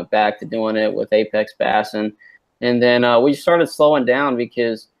then I went back to doing it with Apex Bass, and then we started slowing down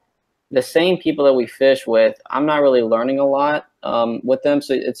because the same people that we fish with, I'm not really learning a lot with them.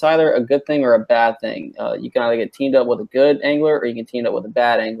 So it's either a good thing or a bad thing. You can either get teamed up with a good angler or you can team up with a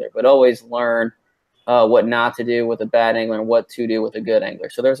bad angler, but always learn what not to do with a bad angler and what to do with a good angler.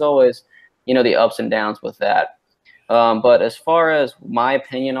 So there's always, the ups and downs with that. But as far as my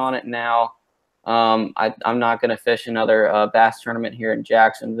opinion on it now, I'm not going to fish another bass tournament here in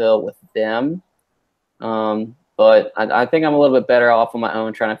Jacksonville with them. But I think I'm a little bit better off on my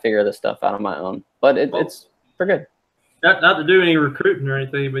own trying to figure this stuff out on my own. But it's for good. Not to do any recruiting or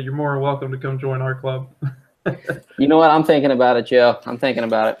anything, but you're more welcome to come join our club. You know what? I'm thinking about it, Joe. I'm thinking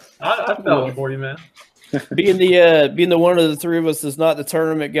about it. I felt for you, man. Being the one of the three of us that's not the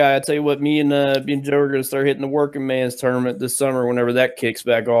tournament guy, I tell you what, me and Joe are going to start hitting the working man's tournament this summer whenever that kicks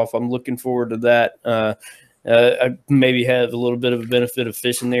back off. I'm looking forward to that. I maybe have a little bit of a benefit of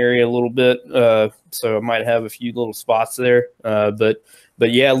fishing the area a little bit, so I might have a few little spots there. But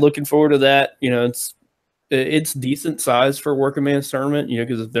yeah, looking forward to that. It's decent size for a working man's tournament,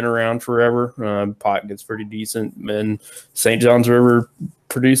 because it's been around forever. Pot gets pretty decent, and St. John's River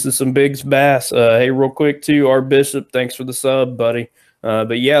produces some big bass. Hey, real quick too, our Bishop, thanks for the sub, buddy.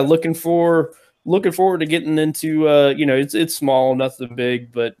 But yeah, looking forward to getting into it's small, nothing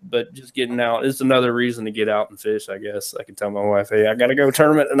big, but just getting out. It's another reason to get out and fish, I guess. I can tell my wife, hey, I gotta go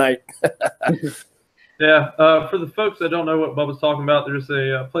tournament tonight. Yeah, for the folks that don't know what Bubba's talking about, there's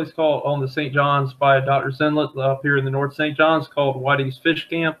a place called on the St. John's by Dr. Zenlet up here in the North St. John's called Whitey's Fish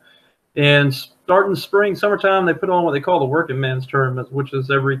Camp. And starting spring, summertime, they put on what they call the Working Men's Tournament, which is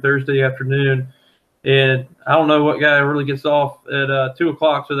every Thursday afternoon. And I don't know what guy really gets off at 2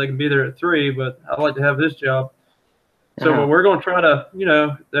 o'clock so they can be there at 3, but I'd like to have his job. So we're going to try to,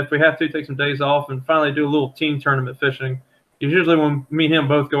 if we have to, take some days off and finally do a little team tournament fishing. usually when me and him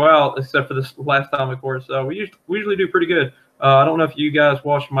both go out, except for this last time, of course, we usually do pretty good. I don't know if you guys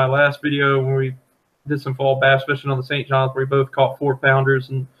watched my last video when we did some fall bass fishing on the St. John's, where we both caught 4-pounders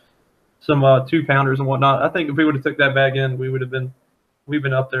and some 2-pounders and whatnot. I think if we would have took that bag in, we've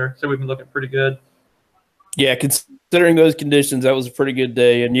been up there. So we've been looking pretty good. Yeah, considering those conditions, that was a pretty good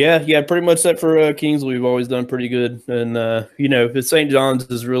day. And yeah, pretty much that for Kingsley, we've always done pretty good. And the St. John's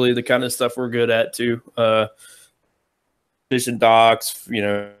is really the kind of stuff we're good at too. Fishing docks,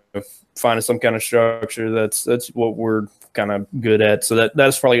 finding some kind of structure. That's what we're kind of good at. So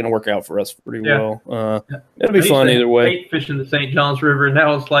that's probably going to work out for us pretty well. It'll be fun either way. I hate fishing the St. John's River, and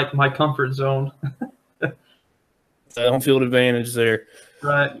now it's like my comfort zone. Home field advantage there.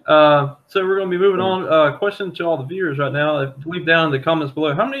 Right. So we're going to be moving on. Question to all the viewers right now. Leave down in the comments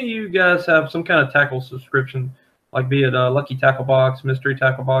below. How many of you guys have some kind of tackle subscription, like be it Lucky Tackle Box, Mystery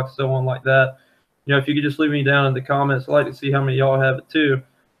Tackle Box, so on like that? If you could just leave me down in the comments, I'd like to see how many of y'all have it too.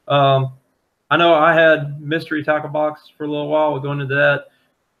 I know I had Mystery Tackle Box for a little while. We'll go into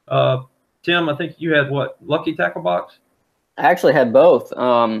that. Tim, I think you had what? Lucky Tackle Box? I actually had both.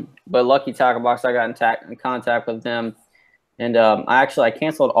 But Lucky Tackle Box, I got in contact with them. And I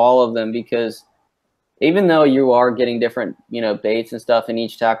canceled all of them because even though you are getting different, baits and stuff in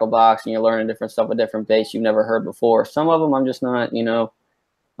each tackle box, and you're learning different stuff with different baits you've never heard before, some of them I'm just not,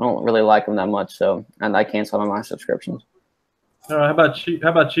 I don't really like them that much. So, and I canceled on my subscriptions. All right. How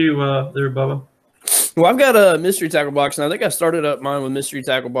about you there, Bubba? Well, I've got a Mystery Tackle Box, and I think I started up mine with Mystery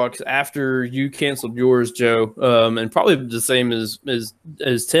Tackle Box after you canceled yours, Joe, and probably the same as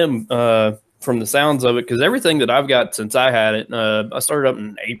Tim. From the sounds of it, because everything that I've got since I had it, I started up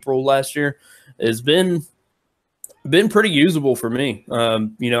in April last year, has been pretty usable for me. I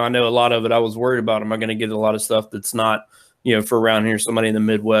know a lot of it I was worried about. Am I going to get a lot of stuff that's not, for around here, somebody in the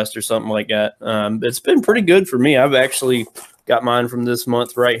Midwest or something like that? It's been pretty good for me. I've actually got mine from this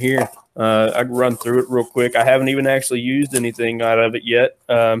month right here. I can run through it real quick. I haven't even actually used anything out of it yet,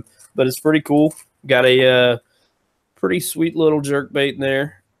 but it's pretty cool. Got a pretty sweet little jerkbait in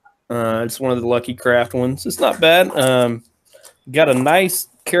there. It's one of the Lucky Craft ones. It's not bad. Got a nice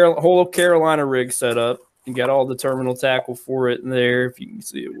whole Carolina rig set up. You got all the terminal tackle for it in there, if you can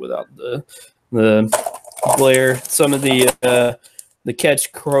see it without the glare. Some of the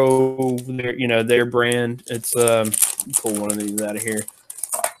Catch Crow, their brand. It's pull one of these out of here.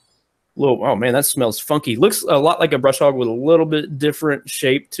 Oh man, that smells funky. Looks a lot like a brush hog with a little bit different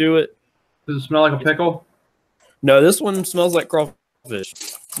shape to it. Does it smell like a pickle? No, this one smells like crawfish.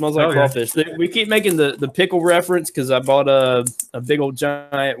 Smells like crawfish. We keep making the pickle reference because I bought a big old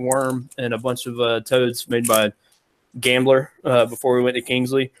giant worm and a bunch of toads made by Gambler before we went to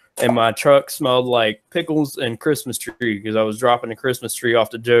Kingsley, and my truck smelled like pickles and Christmas tree because I was dropping a Christmas tree off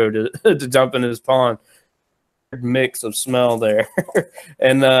to Joe to dump in his pond. Mix of smell there.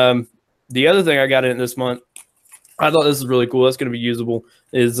 And the other thing I got in this month, I thought this is really cool. That's going to be usable.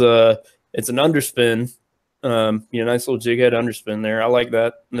 Is it's an underspin. Nice little jig head underspin there. I like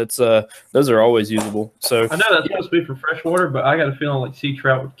that. That's those are always usable. So I know that's supposed to be for freshwater, but I got a feeling like sea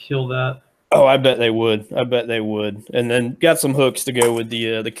trout would kill that. Oh, I bet they would. And then got some hooks to go with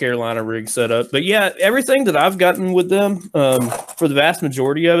the Carolina rig setup. But yeah, everything that I've gotten with them, for the vast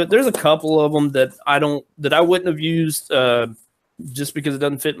majority of it, there's a couple of them that I wouldn't have used just because it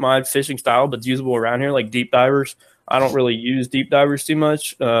doesn't fit my fishing style, but it's usable around here, like deep divers. I don't really use deep divers too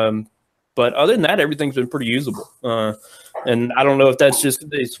much. But other than that, everything's been pretty usable. And I don't know if that's just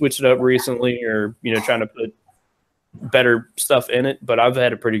they switched it up recently or, trying to put better stuff in it, but I've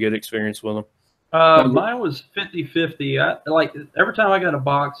had a pretty good experience with them. Mine was 50-50. Like every time I got a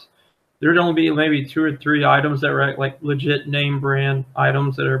box, there'd only be maybe 2 or 3 items that were like legit name brand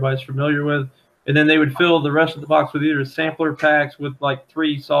items that everybody's familiar with. And then they would fill the rest of the box with either sampler packs with like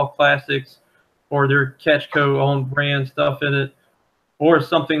 3 soft plastics or their Catchco own brand stuff in it, or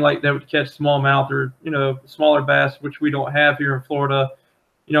something like that would catch smallmouth or, smaller bass, which we don't have here in Florida.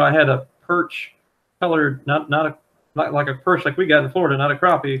 I had a perch colored, not like a perch like we got in Florida, not a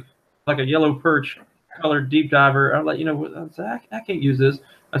crappie, like a yellow perch colored deep diver. I'm like, I can't use this.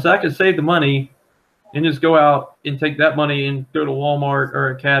 I said I could save the money and just go out and take that money and go to Walmart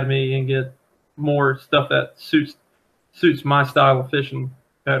or Academy and get more stuff that suits my style of fishing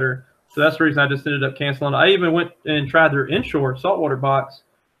better. So that's the reason I just ended up canceling. I even went and tried their inshore saltwater box.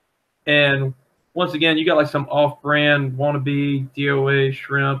 And once again, you got like some off-brand wannabe DOA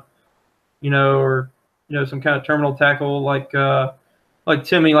shrimp, or, some kind of terminal tackle like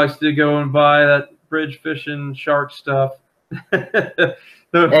Timmy likes to go and buy that bridge fishing shark stuff. It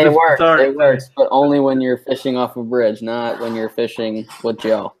works, but only when you're fishing off a bridge, not when you're fishing with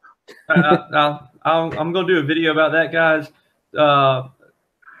Joe. I'm going to do a video about that, guys.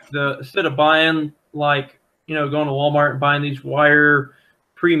 instead of buying like, going to Walmart and buying these wire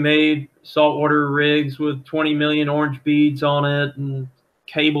pre-made saltwater rigs with 20 million orange beads on it and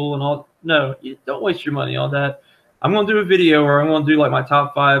cable and all. No, you don't waste your money on that. I'm going to do a video where I'm going to do like my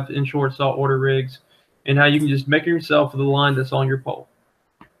top 5 inshore saltwater rigs and how you can just make it yourself with a line that's on your pole.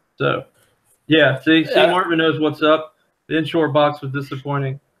 So, yeah, see, Marvin knows what's up. The inshore box was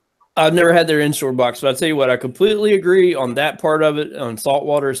disappointing. I've never had their inshore box, but I tell you what, I completely agree on that part of it, on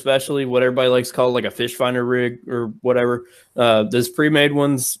saltwater especially, what everybody likes to call like a fish finder rig or whatever. Those pre-made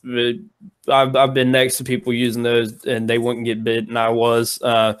ones, I've been next to people using those, and they wouldn't get bit, and I was.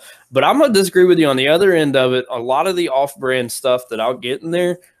 But I'm going to disagree with you on the other end of it. A lot of the off-brand stuff that I'll get in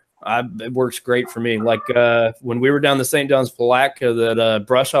there, it works great for me. Like when we were down the St. John's Palatka, that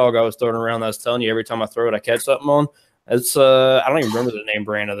brush hog I was throwing around, I was telling you, every time I throw it, I catch something on. It's I don't even remember the name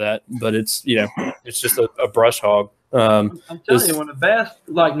brand of that, but it's it's just a brush hog. I'm telling you, when a bass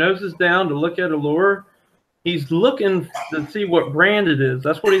like noses down to look at a lure, he's looking to see what brand it is.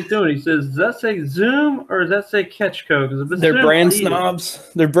 That's what he's doing. He says, "Does that say Zoom or does that say Ketchco?" Because they're Zoom, brand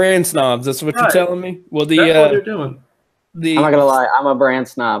snobs. They're brand snobs. That's what you're telling me. Well, that's what they're doing. I'm not gonna lie, I'm a brand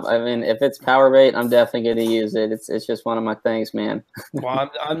snob. I mean, if it's power bait, I'm definitely gonna use it. It's just one of my things, man.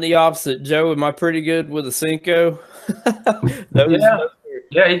 Well, I'm the opposite. Joe, am I pretty good with a Cinco?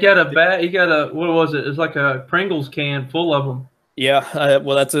 Yeah, he got a bat. He got a, what was it? It's like a Pringles can full of them. Yeah,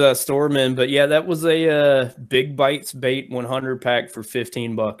 well, that's a Storeman, but yeah, that was a Big Bites bait 100 pack for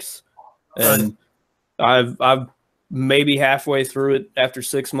 $15, and I've maybe halfway through it after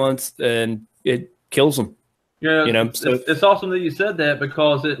 6 months, and it kills them. Yeah, so it's awesome that you said that,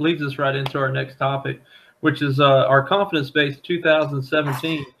 because it leads us right into our next topic, which is our confidence base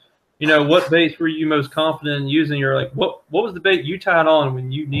 2017. What baits were you most confident in using? Or like, what was the bait you tied on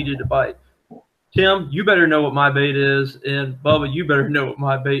when you needed a bite? Tim, you better know what my bait is, and Bubba, you better know what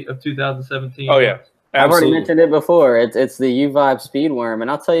my bait of 2017 Oh, yeah. was. I've already mentioned it before. It's the U-Vibe Speed Worm,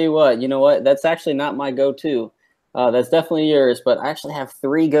 and I'll tell you what, that's actually not my go-to. That's definitely yours, but I actually have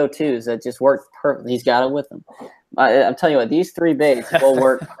 3 go-tos that just work perfectly. He's got it with him. I'm telling you what, these 3 baits will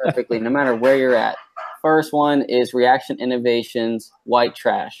work perfectly no matter where you're at. First one is Reaction Innovations White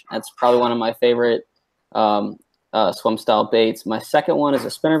Trash. That's probably one of my favorite swim style baits. My second one is a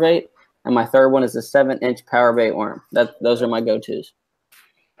spinner bait, and my third one is a 7-inch power bait worm. Those are my go-tos.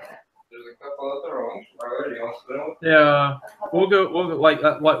 Yeah, we'll go like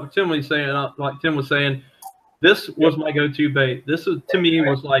Tim was saying. This was my go-to bait. This to me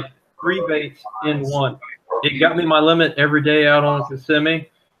was like 3 baits in one. It got me my limit every day out on a Kissimmee.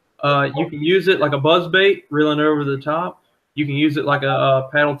 You can use it like a buzz bait, reeling over the top. You can use it like a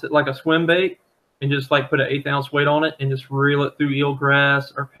paddle, like a swim bait, and just like put an 1/8 ounce weight on it and just reel it through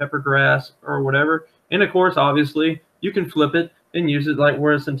eelgrass or pepper grass or whatever. And of course, obviously, you can flip it and use it like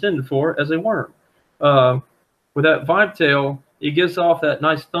where it's intended for, as a worm. With that vibe tail, it gives off that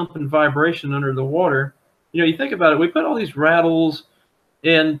nice thumping vibration under the water. You think about it, we put all these rattles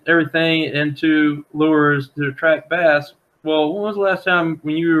and everything into lures to attract bass. Well, when was the last time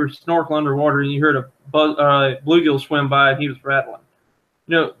when you were snorkeling underwater and you heard a bluegill swim by and he was rattling?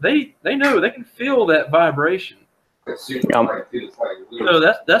 They know, they can feel that vibration. So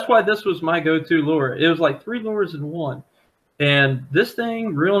that's why this was my go-to lure. It was like 3 lures in one. And this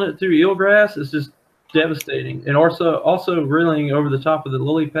thing, reeling it through eelgrass, is just devastating. And also reeling over the top of the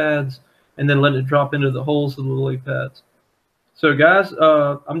lily pads and then letting it drop into the holes of the lily pads. So guys,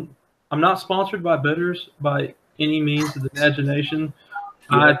 I'm not sponsored by Bitters by any means of the imagination.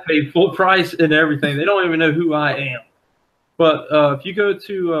 I pay full price and everything. They don't even know who I am. But if you go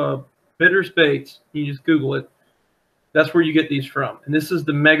to Bitters Baits, you just Google it. That's where you get these from. And this is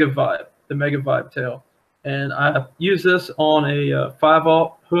the Mega Vibe tail. And I use this on a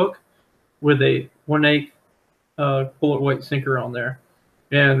 5/0 hook with a 1/8 bullet weight sinker on there.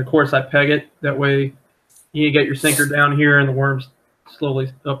 And of course I peg it. That way you get your sinker down here and the worm's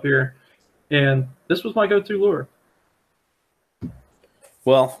slowly up here. And this was my go-to lure.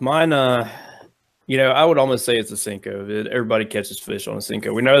 Well, mine, I would almost say it's a Cinco. Everybody catches fish on a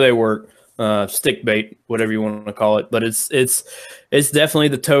Cinco. We know they work. Stick bait, whatever you want to call it, but it's definitely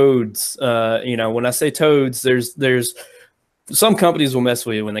the toads. When I say toads, there's some companies will mess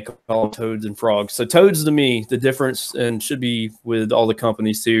with you when they call them toads and frogs. So toads, to me, the difference, and should be with all the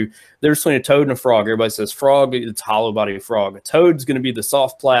companies too, there's between a toad and a frog. Everybody says frog, it's hollow body frog. A toad's going to be the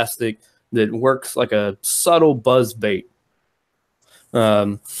soft plastic that works like a subtle buzz bait.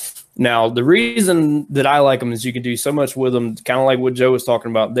 Now, the reason that I like them is you can do so much with them, kind of like what Joe was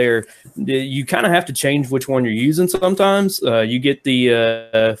talking about there. You kind of have to change which one you're using sometimes. You get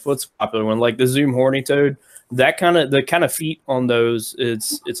the, what's the popular one, like the Zoom Horny Toad. the kind of feet on those,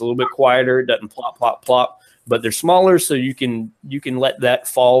 it's a little bit quieter. It doesn't plop, plop, plop, but they're smaller, so you can let that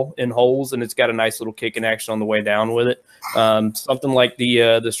fall in holes, and it's got a nice little kicking action on the way down with it. Something like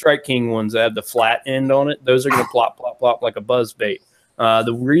the Strike King ones that have the flat end on it, those are going to plop, plop, plop like a buzz bait.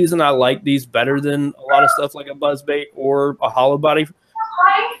 The reason I like these better than a lot of stuff like a buzz bait or a hollow body,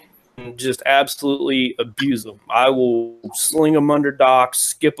 just absolutely abuse them. I will sling them under docks,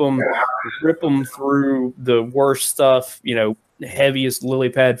 skip them, rip them through the worst stuff, heaviest lily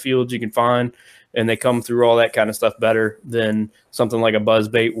pad fields you can find, and they come through all that kind of stuff better than something like a buzz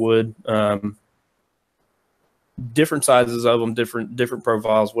bait would. Different sizes of them, different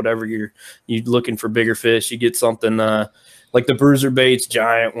profiles, whatever you're looking for bigger fish. You get something like the bruiser baits,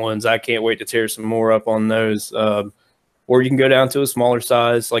 giant ones. I can't wait to tear some more up on those. Or you can go down to a smaller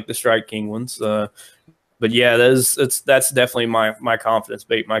size like the Strike King ones. But yeah, that's definitely my confidence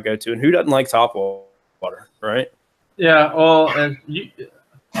bait, my go-to. And who doesn't like top water, right? Yeah, well, you shoot,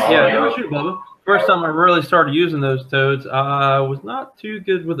 Bubba. First time I really started using those toads, I was not too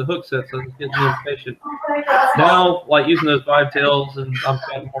good with the hook sets. I was getting impatient. Now, like using those 5-tails, and I'm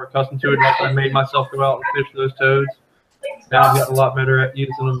getting more accustomed to it. Like I made myself go out and fish those toads. Now I've gotten a lot better at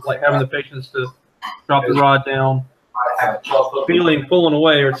using them, like having the patience to drop the rod down, pulling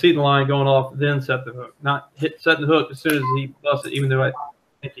away or see the line going off, then set the hook. Not setting the hook as soon as he busts it, even though I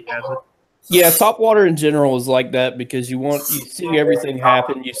think he has it. Yeah, top water in general is like that because you see everything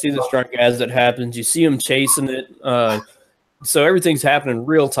happen. You see the strike as it happens. You see them chasing it. So everything's happening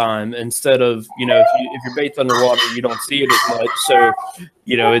real time instead of, if your bait's underwater, you don't see it as much. So,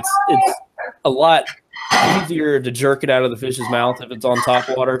 it's a lot easier to jerk it out of the fish's mouth if it's on top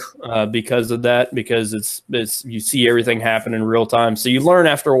water because of that, because it's you see everything happen in real time. So you learn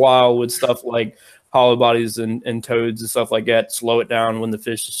after a while with stuff like hollow bodies and toads and stuff like that, slow it down when the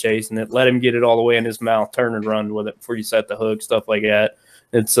fish is chasing it, let him get it all the way in his mouth, turn and run with it before you set the hook, stuff like that.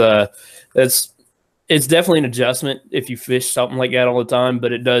 It's definitely an adjustment if you fish something like that all the time,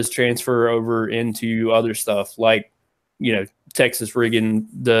 but it does transfer over into other stuff like, Texas rigging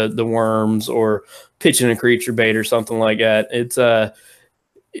the worms or pitching a creature bait or something like that.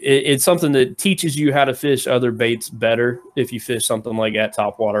 It's something that teaches you how to fish other baits better. If you fish something like that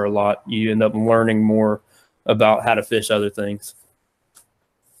top water a lot, you end up learning more about how to fish other things.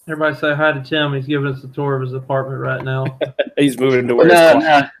 Everybody say hi to Tim. He's giving us a tour of his apartment right now. He's moving to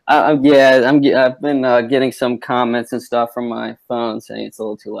where I've been getting some comments and stuff from my phone saying it's a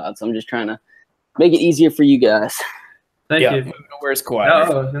little too loud, so I'm just trying to make it easier for you guys. Thank you. Moving to where it's quiet.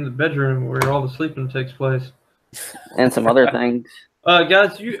 Oh, in the bedroom where all the sleeping takes place. And some other things.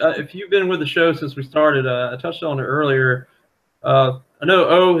 Guys, if you've been with the show since we started, I touched on it earlier. I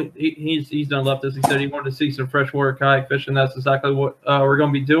know he's done left us. He said he wanted to see some freshwater kayak fishing. That's exactly what we're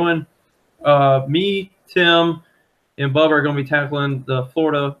going to be doing. Me, Tim, and Bubba are going to be tackling the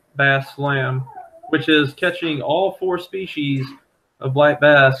Florida Bass Slam, which is catching all 4 species of black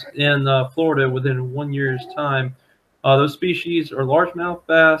bass in Florida within 1 year's time. Those species are largemouth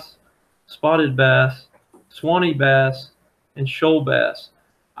bass, spotted bass, Swanee bass, and shoal bass.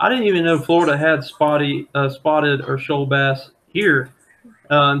 I didn't even know Florida had spotted or shoal bass here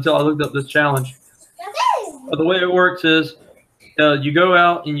until I looked up this challenge. The way it works is you go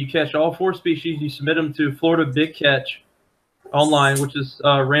out and you catch all 4 species. You submit them to Florida Big Catch online, which is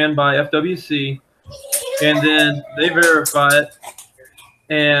ran by FWC, and then they verify it.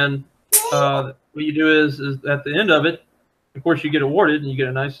 And what you do is at the end of it, of course, you get awarded and you get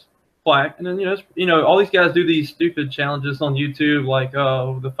a nice plaque. And then all these guys do these stupid challenges on YouTube, like the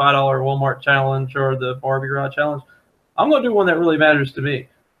 $5 Walmart challenge or the Barbie rod challenge. I'm going to do one that really matters to me.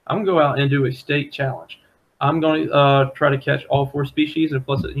 I'm going to go out and do a state challenge. I'm going to try to catch all 4 species, and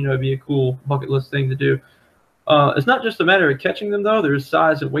plus, it'd be a cool bucket list thing to do. It's not just a matter of catching them, though. There's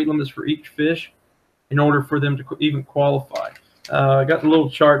size and weight limits for each fish in order for them to even qualify. I got the little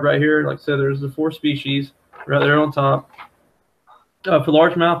chart right here. Like I said, there's the 4 species right there on top. For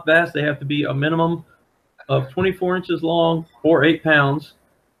largemouth bass, they have to be a minimum of 24 inches long or 8 pounds.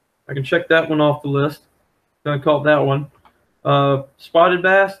 I can check that one off the list. Going to call it that one. Spotted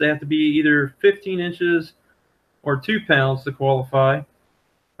bass, they have to be either 15 inches or 2 pounds to qualify.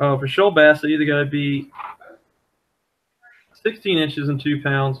 For shoal bass, they either got to be 16 inches and 2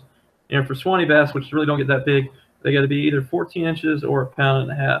 pounds. And for Swanee bass, which really don't get that big, they got to be either 14 inches or 1.5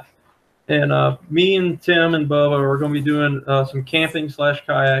 pounds. And me and Tim and Bubba are going to be doing some camping /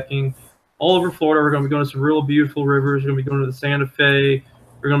 kayaking all over Florida. We're going to be going to some real beautiful rivers. We're going to be going to the Santa Fe.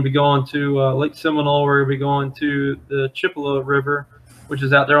 We're going to be going to Lake Seminole. We're going to be going to the Chippewa River, which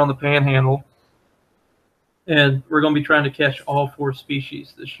is out there on the Panhandle. And we're going to be trying to catch all 4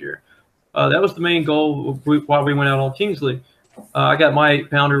 species this year. That was the main goal why we went out on Kingsley. I got my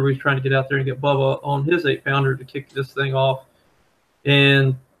 8-pounder. We was trying to get out there and get Bubba on his 8-pounder to kick this thing off.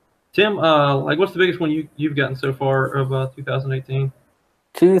 And Tim, like, what's the biggest one you've gotten so far of 2018?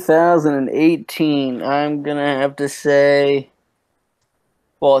 2018, I'm gonna have to say,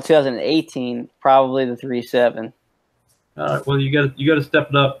 well, 2018, probably the 3.7. All right, well, you got to step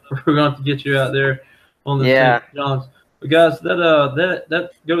it up. We're going to have to get you out there on the Yeah. St. John's. But guys, that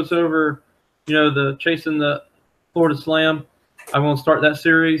goes over, the chasing the Florida Slam. I'm going to start that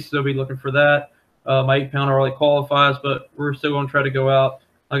series, so be looking for that. My 8-pounder already qualifies, but we're still going to try to go out.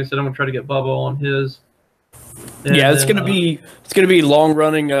 Like I said, I'm going to try to get Bubba on his. And yeah, it's gonna be long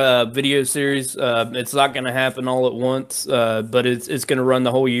running video series. It's not gonna happen all at once, but it's gonna run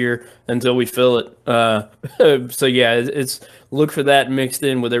the whole year until we fill it. So yeah, it's look for that mixed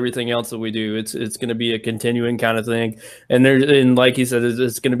in with everything else that we do. It's gonna be a continuing kind of thing, and like he said,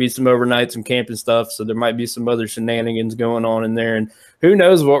 it's gonna be some overnight, some camping stuff. So there might be some other shenanigans going on in there, and who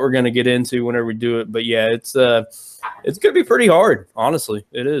knows what we're gonna get into whenever we do it. But yeah, it's going to be pretty hard. Honestly,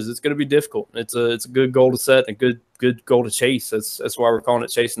 it is. It's going to be difficult. It's a good goal to set and a good goal to chase. That's why we're calling it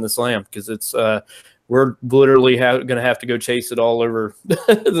chasing the slam, because it's we're literally going to have to go chase it all over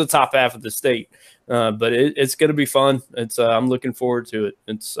the top half of the state. But it's going to be fun. It's I'm looking forward to it.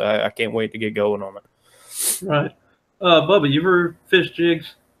 It's I can't wait to get going on it. Right, Bubba, you ever fish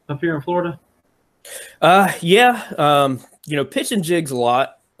jigs up here in Florida? Yeah. Pitching jigs a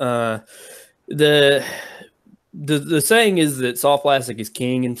lot. The saying is that soft plastic is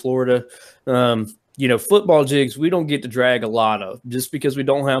king in Florida. Football jigs, we don't get to drag a lot of just because we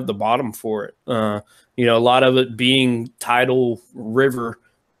don't have the bottom for it. A lot of it being tidal river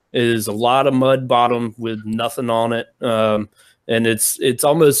is a lot of mud bottom with nothing on it. And it's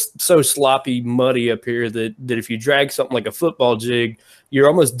almost so sloppy, muddy up here that if you drag something like a football jig, you're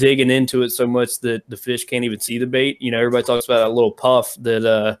almost digging into it so much that the fish can't even see the bait. Everybody talks about that little puff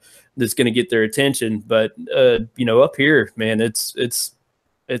that's going to get their attention, but up here, man, it's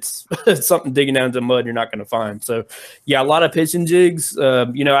something digging down into the mud you're not going to find. So yeah, a lot of pitching jigs.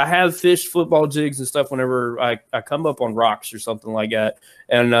 I have fished football jigs and stuff whenever I come up on rocks or something like that.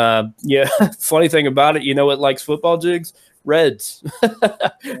 And funny thing about it, what likes football jigs? Reds.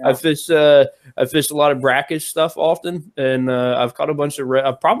 Yeah. I fish a lot of brackish stuff often, and I've caught a bunch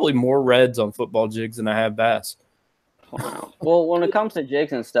of probably more reds on football jigs than I have bass. Wow. Well, when it comes to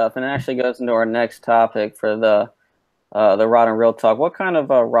jigs and stuff, and it actually goes into our next topic for the rod and reel talk, what kind of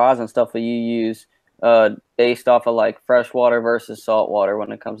rods and stuff will you use based off of like freshwater versus saltwater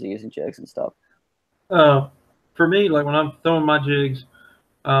when it comes to using jigs and stuff? For me, like when I'm throwing my jigs,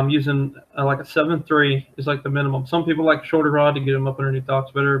 I'm using like a 7.3 is like the minimum. Some people like a shorter rod to get them up underneath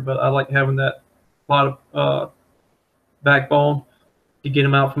docks better, but I like having that lot of backbone to get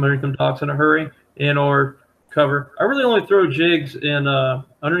them out from underneath them docks in a hurry or cover. I really only throw jigs in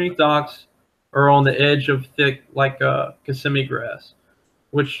underneath docks or on the edge of thick like Kissimmee grass,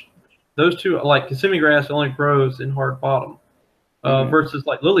 which those two, like Kissimmee grass only grows in hard bottom versus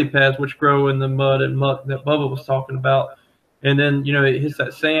like lily pads, which grow in the mud and muck that Bubba was talking about. And then, it hits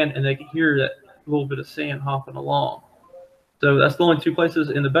that sand and they can hear that little bit of sand hopping along. So that's the only two places.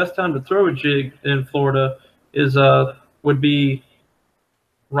 And the best time to throw a jig in Florida is would be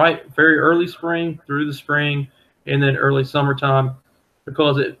very early spring through the spring and then early summertime,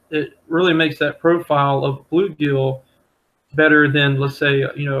 because it really makes that profile of bluegill better than, let's say,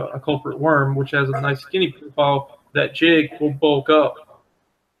 a culprit worm, which has a nice skinny profile. That jig will bulk up.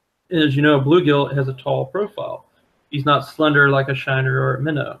 And as you know, bluegill has a tall profile. He's not slender like a shiner or a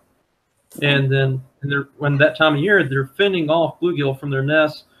minnow. And then when that time of year, they're fending off bluegill from their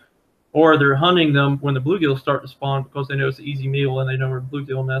nests, or they're hunting them when the bluegills start to spawn because they know it's an easy meal and they know where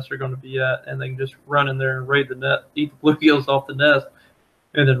bluegill nests are going to be at, and they can just run in there and raid the net, eat the bluegills off the nest,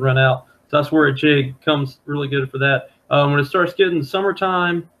 and then run out. So that's where a jig comes really good for that. When it starts getting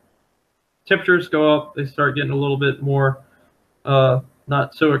summertime, temperatures go up. They start getting a little bit more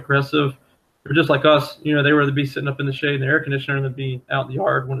not so aggressive. They're just like us, they rather be sitting up in the shade in the air conditioner than be out in the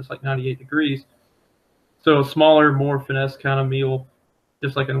yard when it's like 98 degrees. So a smaller, more finesse kind of meal,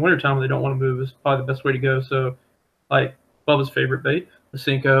 just like in the wintertime when they don't want to move, is probably the best way to go. So like Bubba's favorite bait, a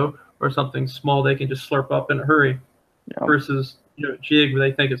Cinco or something small they can just slurp up in a hurry, versus a jig where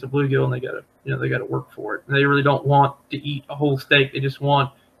they think it's a bluegill and they gotta work for it. And they really don't want to eat a whole steak. They just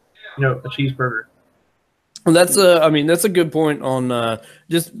want a cheeseburger. Well, that's a good point on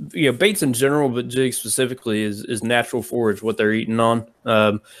just baits in general, but jigs specifically is natural forage, what they're eating on.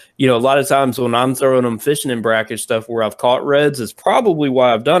 A lot of times when I'm throwing them fishing in brackish stuff where I've caught reds, is probably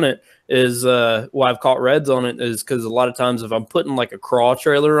why I've done it, is why I've caught reds on it is because a lot of times if I'm putting like a craw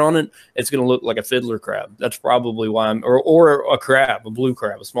trailer on it, it's going to look like a fiddler crab. That's probably why I'm, or a crab, a blue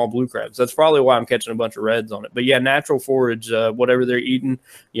crab, a small blue crab. So that's probably why I'm catching a bunch of reds on it. But yeah, natural forage, whatever they're eating,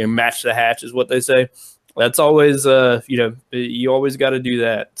 match the hatch is what they say. That's always, you always got to do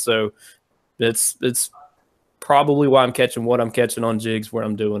that. So it's probably why I'm catching what I'm catching on jigs where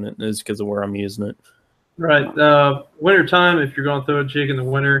I'm doing it is because of where I'm using it. Right. Winter time, if you're going to throw a jig in the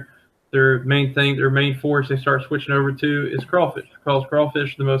winter, their main force they start switching over to is crawfish, because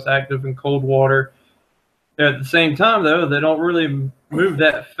crawfish are the most active in cold water. At the same time, though, they don't really move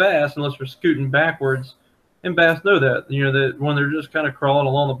that fast unless they're scooting backwards. And bass know that. That when they're just kind of crawling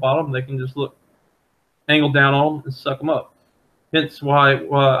along the bottom, they can just look angle down on them and suck them up. Hence why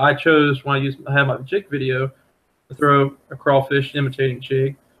I chose, when I had my jig video, to throw a crawfish imitating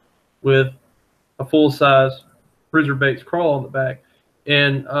jig with a full-size Brizzer Baits crawl on the back.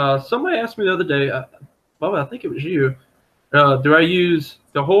 And somebody asked me the other day, Bubba, I think it was you, do I use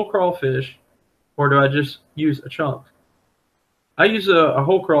the whole crawfish or do I just use a chunk? I use a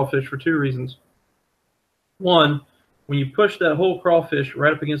whole crawfish for two reasons. One, when you push that whole crawfish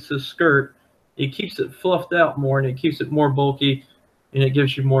right up against the skirt, it keeps it fluffed out more and it keeps it more bulky and it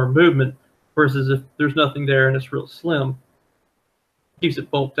gives you more movement, versus if there's nothing there and it's real slim, it keeps it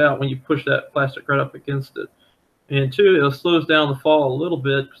bulked out when you push that plastic right up against it. And two, it slows down the fall a little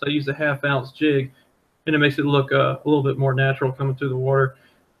bit because I use a 1/2 ounce jig and it makes it look a little bit more natural coming through the water.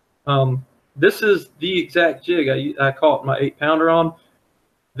 This is the exact jig I caught my 8-pounder on.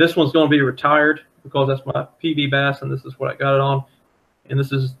 This one's going to be retired because that's my PB bass, and this is what I got it on. And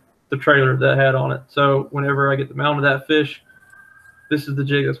this is the trailer that I had on it. So whenever I get the mount of that fish, this is the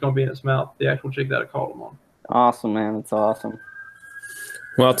jig that's going to be in its mouth, the actual jig that I caught him on. Awesome, man. That's awesome.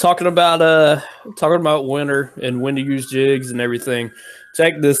 Well, talking about winter and when to use jigs and everything,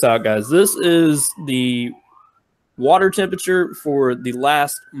 check this out, guys. This is the water temperature for the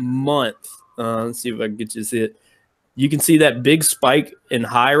last month. Let's see if I can get you to see it. You can see that big spike in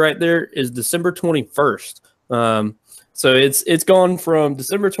high right there is December 21st. So it's gone from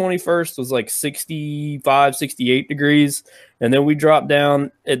December 21st was like 65, 68 degrees. And then we dropped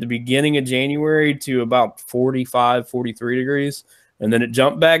down at the beginning of January to about 45, 43 degrees. And then it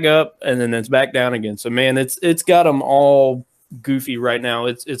jumped back up and then it's back down again. So man, it's got them all goofy right now.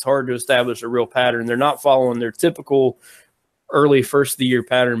 It's hard to establish a real pattern. They're not following their typical early first of the year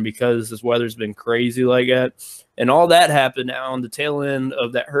pattern because this weather's been crazy like that. And all that happened on the tail end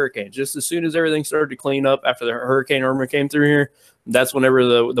of that hurricane. Just as soon as everything started to clean up after the Hurricane Irma came through here, that's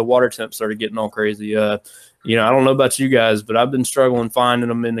whenever the water temp started getting all crazy. I don't know about you guys, but I've been struggling finding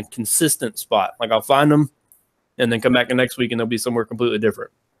them in a consistent spot. Like I'll find them and then come back the next week and they'll be somewhere completely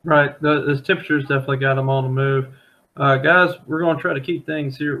different. Right. The temperature's definitely got them on the move. Guys, we're going to try to keep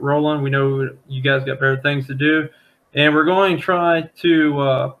things here rolling. We know you guys got better things to do. And we're going to try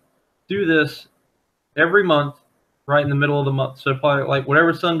to do this every month, right in the middle of the month. So probably like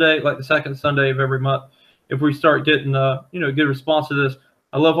whatever Sunday, like the second Sunday of every month, if we start getting good response to this.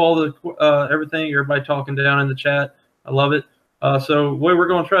 I love all the everything, everybody talking down in the chat. I love it. So the way we're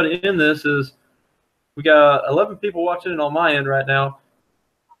going to try to end this is we got 11 people watching it on my end right now.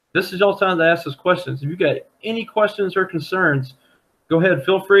 This is y'all's time to ask us questions. If you got any questions or concerns, go ahead.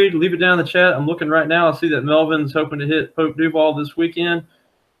 Feel free to leave it down in the chat. I'm looking right now. I see that Melvin's hoping to hit Pope Duval this weekend.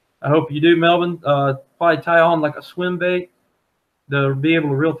 I hope you do, Melvin. Probably tie on like a swim bait to be able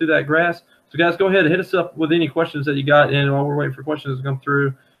to reel through that grass. So, guys, go ahead and hit us up with any questions that you got. And while we're waiting for questions to come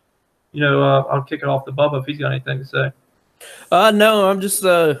through, I'll kick it off to Bubba if he's got anything to say. No, I'm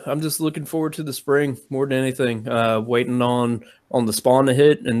just looking forward to the spring more than anything. Waiting on the spawn to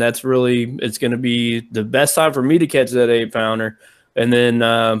hit, and it's going to be the best time for me to catch that 8-pounder. And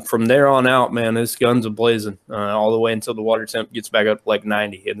then from there on out, man, this gun's a-blazing all the way until the water temp gets back up to like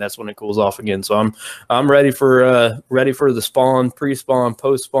 90, and that's when it cools off again. So I'm ready for the spawn, pre-spawn,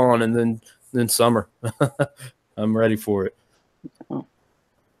 post-spawn, and then summer. I'm ready for it.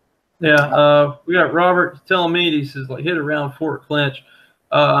 Yeah, we got Robert telling me he says like hit around Fort Clinch.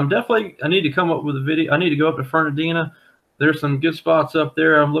 I need to come up with a video. I need to go up to Fernandina. There's some good spots up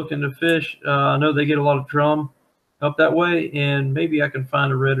there. I'm looking to fish. I know they get a lot of drum up that way, and maybe I can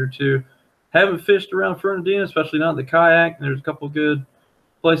find a red or two. Haven't fished around Fernandina, especially not in the kayak. There's a couple good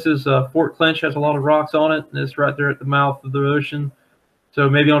places. Fort Clinch has a lot of rocks on it, and it's right there at the mouth of the ocean. So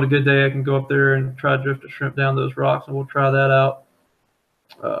maybe on a good day I can go up there and try to drift a shrimp down those rocks, and we'll try that out.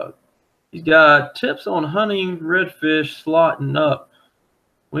 He's got tips on hunting redfish slotting up.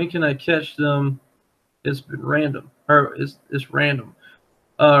 When can I catch them? It's been random. Or it's random.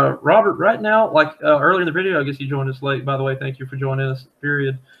 Robert, right now, like earlier in the video, I guess you joined us late. By the way, thank you for joining us,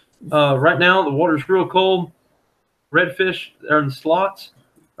 period. Right now, the water's real cold. Redfish are in the slots,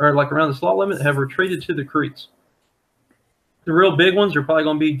 or like around the slot limit, have retreated to the creeks. The real big ones are probably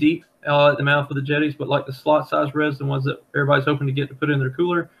going to be deep at the mouth of the jetties, but like the slot size reds, the ones that everybody's hoping to get to put in their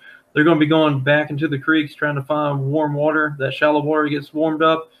cooler, they're going to be going back into the creeks trying to find warm water. That shallow water gets warmed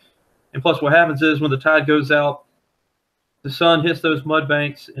up. And plus what happens is when the tide goes out, the sun hits those mud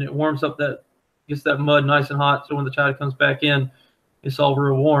banks and it warms up gets that mud nice and hot. So when the tide comes back in, it's all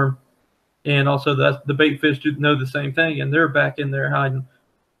real warm. And also the bait fish do know the same thing, and they're back in there hiding.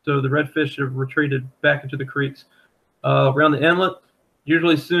 So the redfish have retreated back into the creeks. Around the inlet,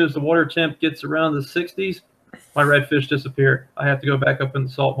 usually as soon as the water temp gets around the 60s, my redfish disappear. I have to go back up in the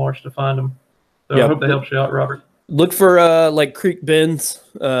salt marsh to find them. So I hope that helps you out, Robert. Look for like creek bends,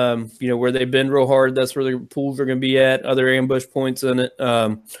 where they bend real hard. That's where the pools are going to be at. Other ambush points in it.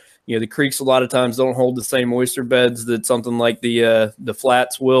 The creeks a lot of times don't hold the same oyster beds that something like the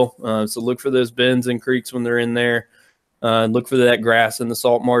flats will. So look for those bends and creeks when they're in there. Look for that grass in the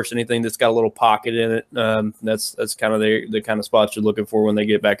salt marsh, anything that's got a little pocket in it. That's kind of the kind of spots you're looking for when they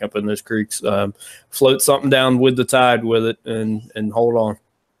get back up in those creeks. Float something down with the tide with it and hold on.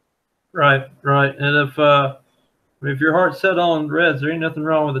 Right. And if your heart's set on reds, there ain't nothing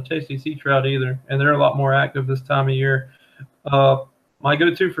wrong with a tasty sea trout either. And they're a lot more active this time of year. My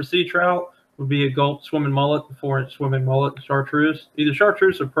go-to for sea trout would be a gulp swimming mullet, the 4-inch swimming mullet, chartreuse, either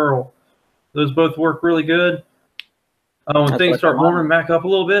chartreuse or pearl. Those both work really good. When things start warming back up a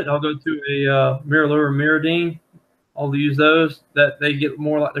little bit, I'll go to a Miralure or Miradine. I'll use those. That they get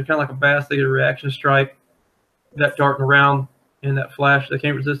more like they're kind of like a bass. They get a reaction strike, that darting around in that flash. They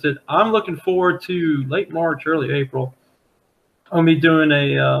can't resist it. I'm looking forward to late March, early April. I'll be doing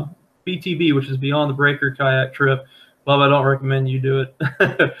a BTB, which is Beyond the Breaker kayak trip. Bob, I don't recommend you do it.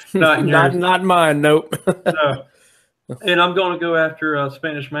 not mine. Nope. No. And I'm going to go after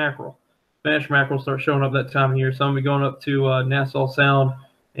Spanish mackerel. Spanish mackerel start showing up that time of year. So I'm going to be going up to Nassau Sound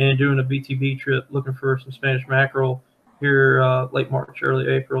and doing a BTB trip looking for some Spanish mackerel here late March, early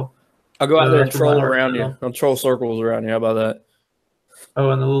April. I'll go out there and troll around you. I'll troll circles around you. How about that? Oh,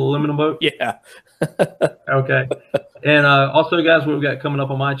 and the little aluminum boat? Yeah. Okay. And also, guys, what we've got coming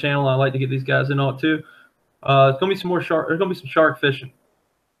up on my channel, I like to get these guys in on it too. It's going to be some more shark. There's going to be some shark fishing.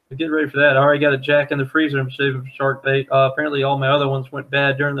 So get ready for that. I already got a jack in the freezer. I'm saving for shark bait. Apparently, all my other ones went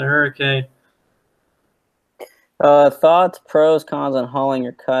bad during the hurricane. Thoughts, pros, cons on hauling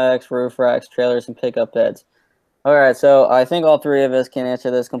your kayaks, roof racks, trailers, and pickup beds. All right, so I think all three of us can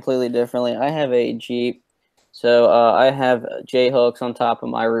answer this completely differently. I have a Jeep, so I have J-hooks on top of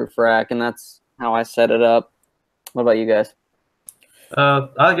my roof rack, and that's how I set it up. What about you guys?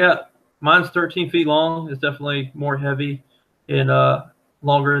 Mine's 13 feet long. It's definitely more heavy and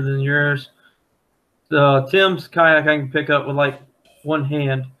longer than yours. Tim's kayak I can pick up with like one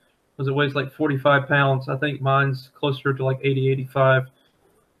hand because it weighs like 45 pounds. I think mine's closer to like 80, 85.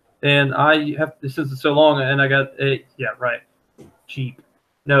 And I have, since it's so long, and I got a, Jeep.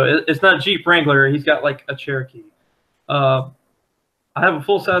 No, it's not Jeep Wrangler. He's got like a Cherokee. I have a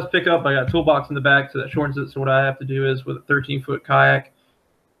full-size pickup. I got a toolbox in the back, so that shortens it. So what I have to do is with a 13-foot kayak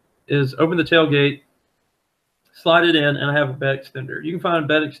is open the tailgate, slide it in, and I have a bed extender. You can find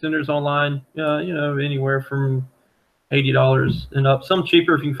bed extenders online, anywhere from $80 and up. Some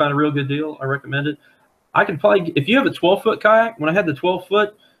cheaper if you can find a real good deal. I recommend it. I could probably, if you have a 12-foot kayak, when I had the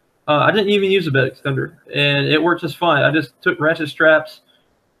 12-foot, I didn't even use a bed extender, and it worked just fine. I just took ratchet straps.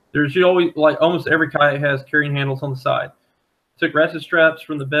 There's always, like almost every kayak has carrying handles on the side. Took ratchet straps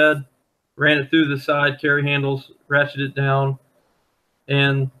from the bed, ran it through the side carry handles, ratcheted it down,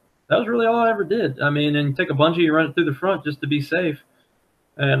 and that was really all I ever did. I mean, and you take a bungee, you run it through the front just to be safe.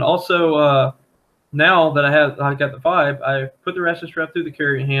 And also, now that I got the Vibe, I put the ratchet strap through the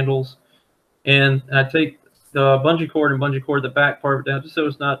carrying handles, and I take the bungee cord the back part of it down just so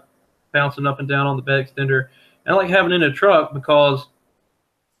it's not bouncing up and down on the bed extender. And I like having it in a truck because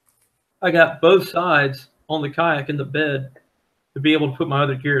I got both sides on the kayak in the bed to be able to put my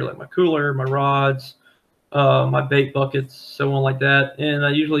other gear, like my cooler, my rods, my bait buckets, so on like that. And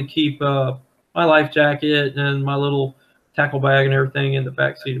I usually keep my life jacket and my little tackle bag and everything in the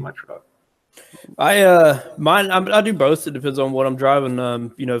back seat of my truck. I do both. It depends on what I'm driving.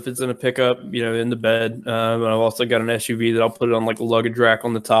 If it's in a pickup, in the bed. I've also got an SUV that I'll put it on like a luggage rack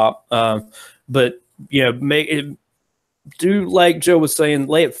on the top. But make it. Do like Joe was saying,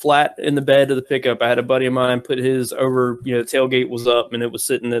 lay it flat in the bed of the pickup. I had a buddy of mine put his over, the tailgate was up and it was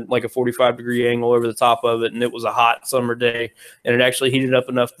sitting at like a 45-degree angle over the top of it, and it was a hot summer day, and it actually heated up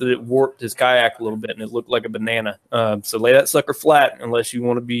enough that it warped his kayak a little bit, and it looked like a banana. So lay that sucker flat unless you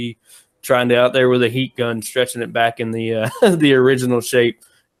want to be trying to out there with a heat gun stretching it back in the the original shape.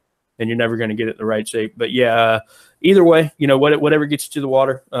 and you're never going to get it in the right shape. But yeah, either way, you know, whatever gets you to the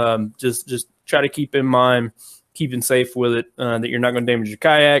water, just try to keep in mind keeping safe with it, that you're not going to damage your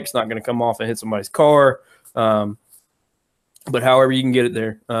kayak. It's not going to come off and hit somebody's car. But however you can get it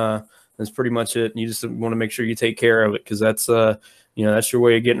there, that's pretty much it. And you just want to make sure you take care of it, because that's you know, that's your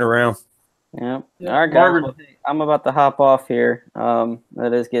way of getting around. Yeah. All right, guys. I'm about to hop off here.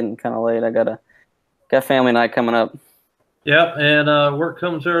 It is getting kind of late. I got family night coming up. Yep, and work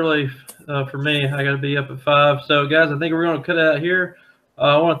comes early for me. I got to be up at 5. So, guys, I think we're going to cut it out here.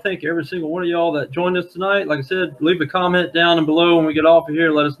 I want to thank every single one of y'all that joined us tonight. Like I said, leave a comment down and below when we get off of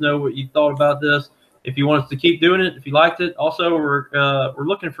here. Let us know what you thought about this. If you want us to keep doing it, if you liked it. Also, we're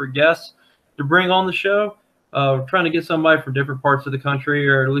looking for guests to bring on the show. We're trying to get somebody from different parts of the country,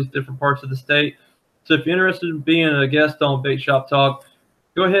 or at least different parts of the state. So if you're interested in being a guest on Bait Shop Talk,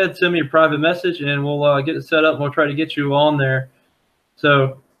 go ahead, send me a private message, and we'll get it set up, and we'll try to get you on there.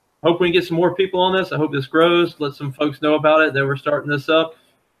 So hope we can get some more people on this. I hope this grows. Let some folks know about it, that we're starting this up.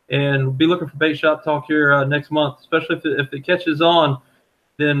 And we'll be looking for Bait Shop Talk here next month, especially if it catches on.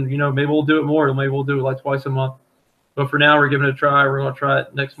 Then, you know, maybe we'll do it more. Maybe we'll do it like twice a month. But for now, we're giving it a try. We're going to try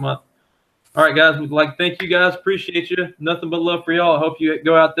it next month. All right, guys. We'd like to thank you guys. Appreciate you. Nothing but love for y'all. I hope you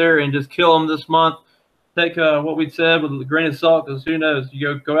go out there and just kill them this month. Take what we said with a grain of salt, because who knows?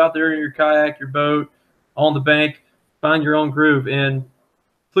 You go out there in your kayak, your boat, on the bank, find your own groove, and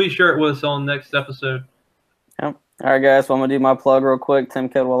please share it with us on the next episode. Yep. All right, guys. So I'm going to do my plug real quick. Tim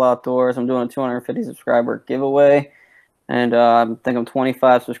Kidwell Outdoors. I'm doing a 250 subscriber giveaway. And I think I'm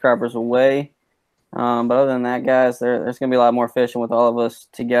 25 subscribers away. But other than that, guys, there's going to be a lot more fishing with all of us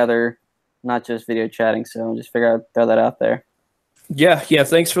together, not just video chatting. So just figure out, throw that out there. Yeah.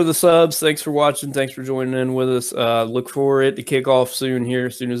 Thanks for the subs. Thanks for watching. Thanks for joining in with us. Look for it to kick off soon here,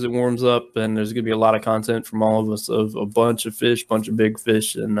 as soon as it warms up. And there's going to be a lot of content from all of us, of a bunch of fish, bunch of big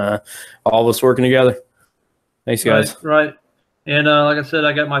fish, and all of us working together. Thanks, guys. Right. And like I said,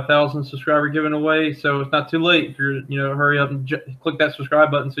 I got my 1,000 subscriber given away, so it's not too late. If you're, hurry up and click that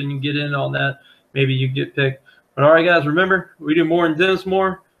subscribe button so you can get in on that. Maybe you get picked. But all right, guys, remember, we do more in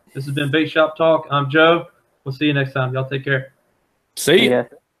Dinsmore. This has been Bait Shop Talk. I'm Joe. We'll see you next time. Y'all take care. See ya.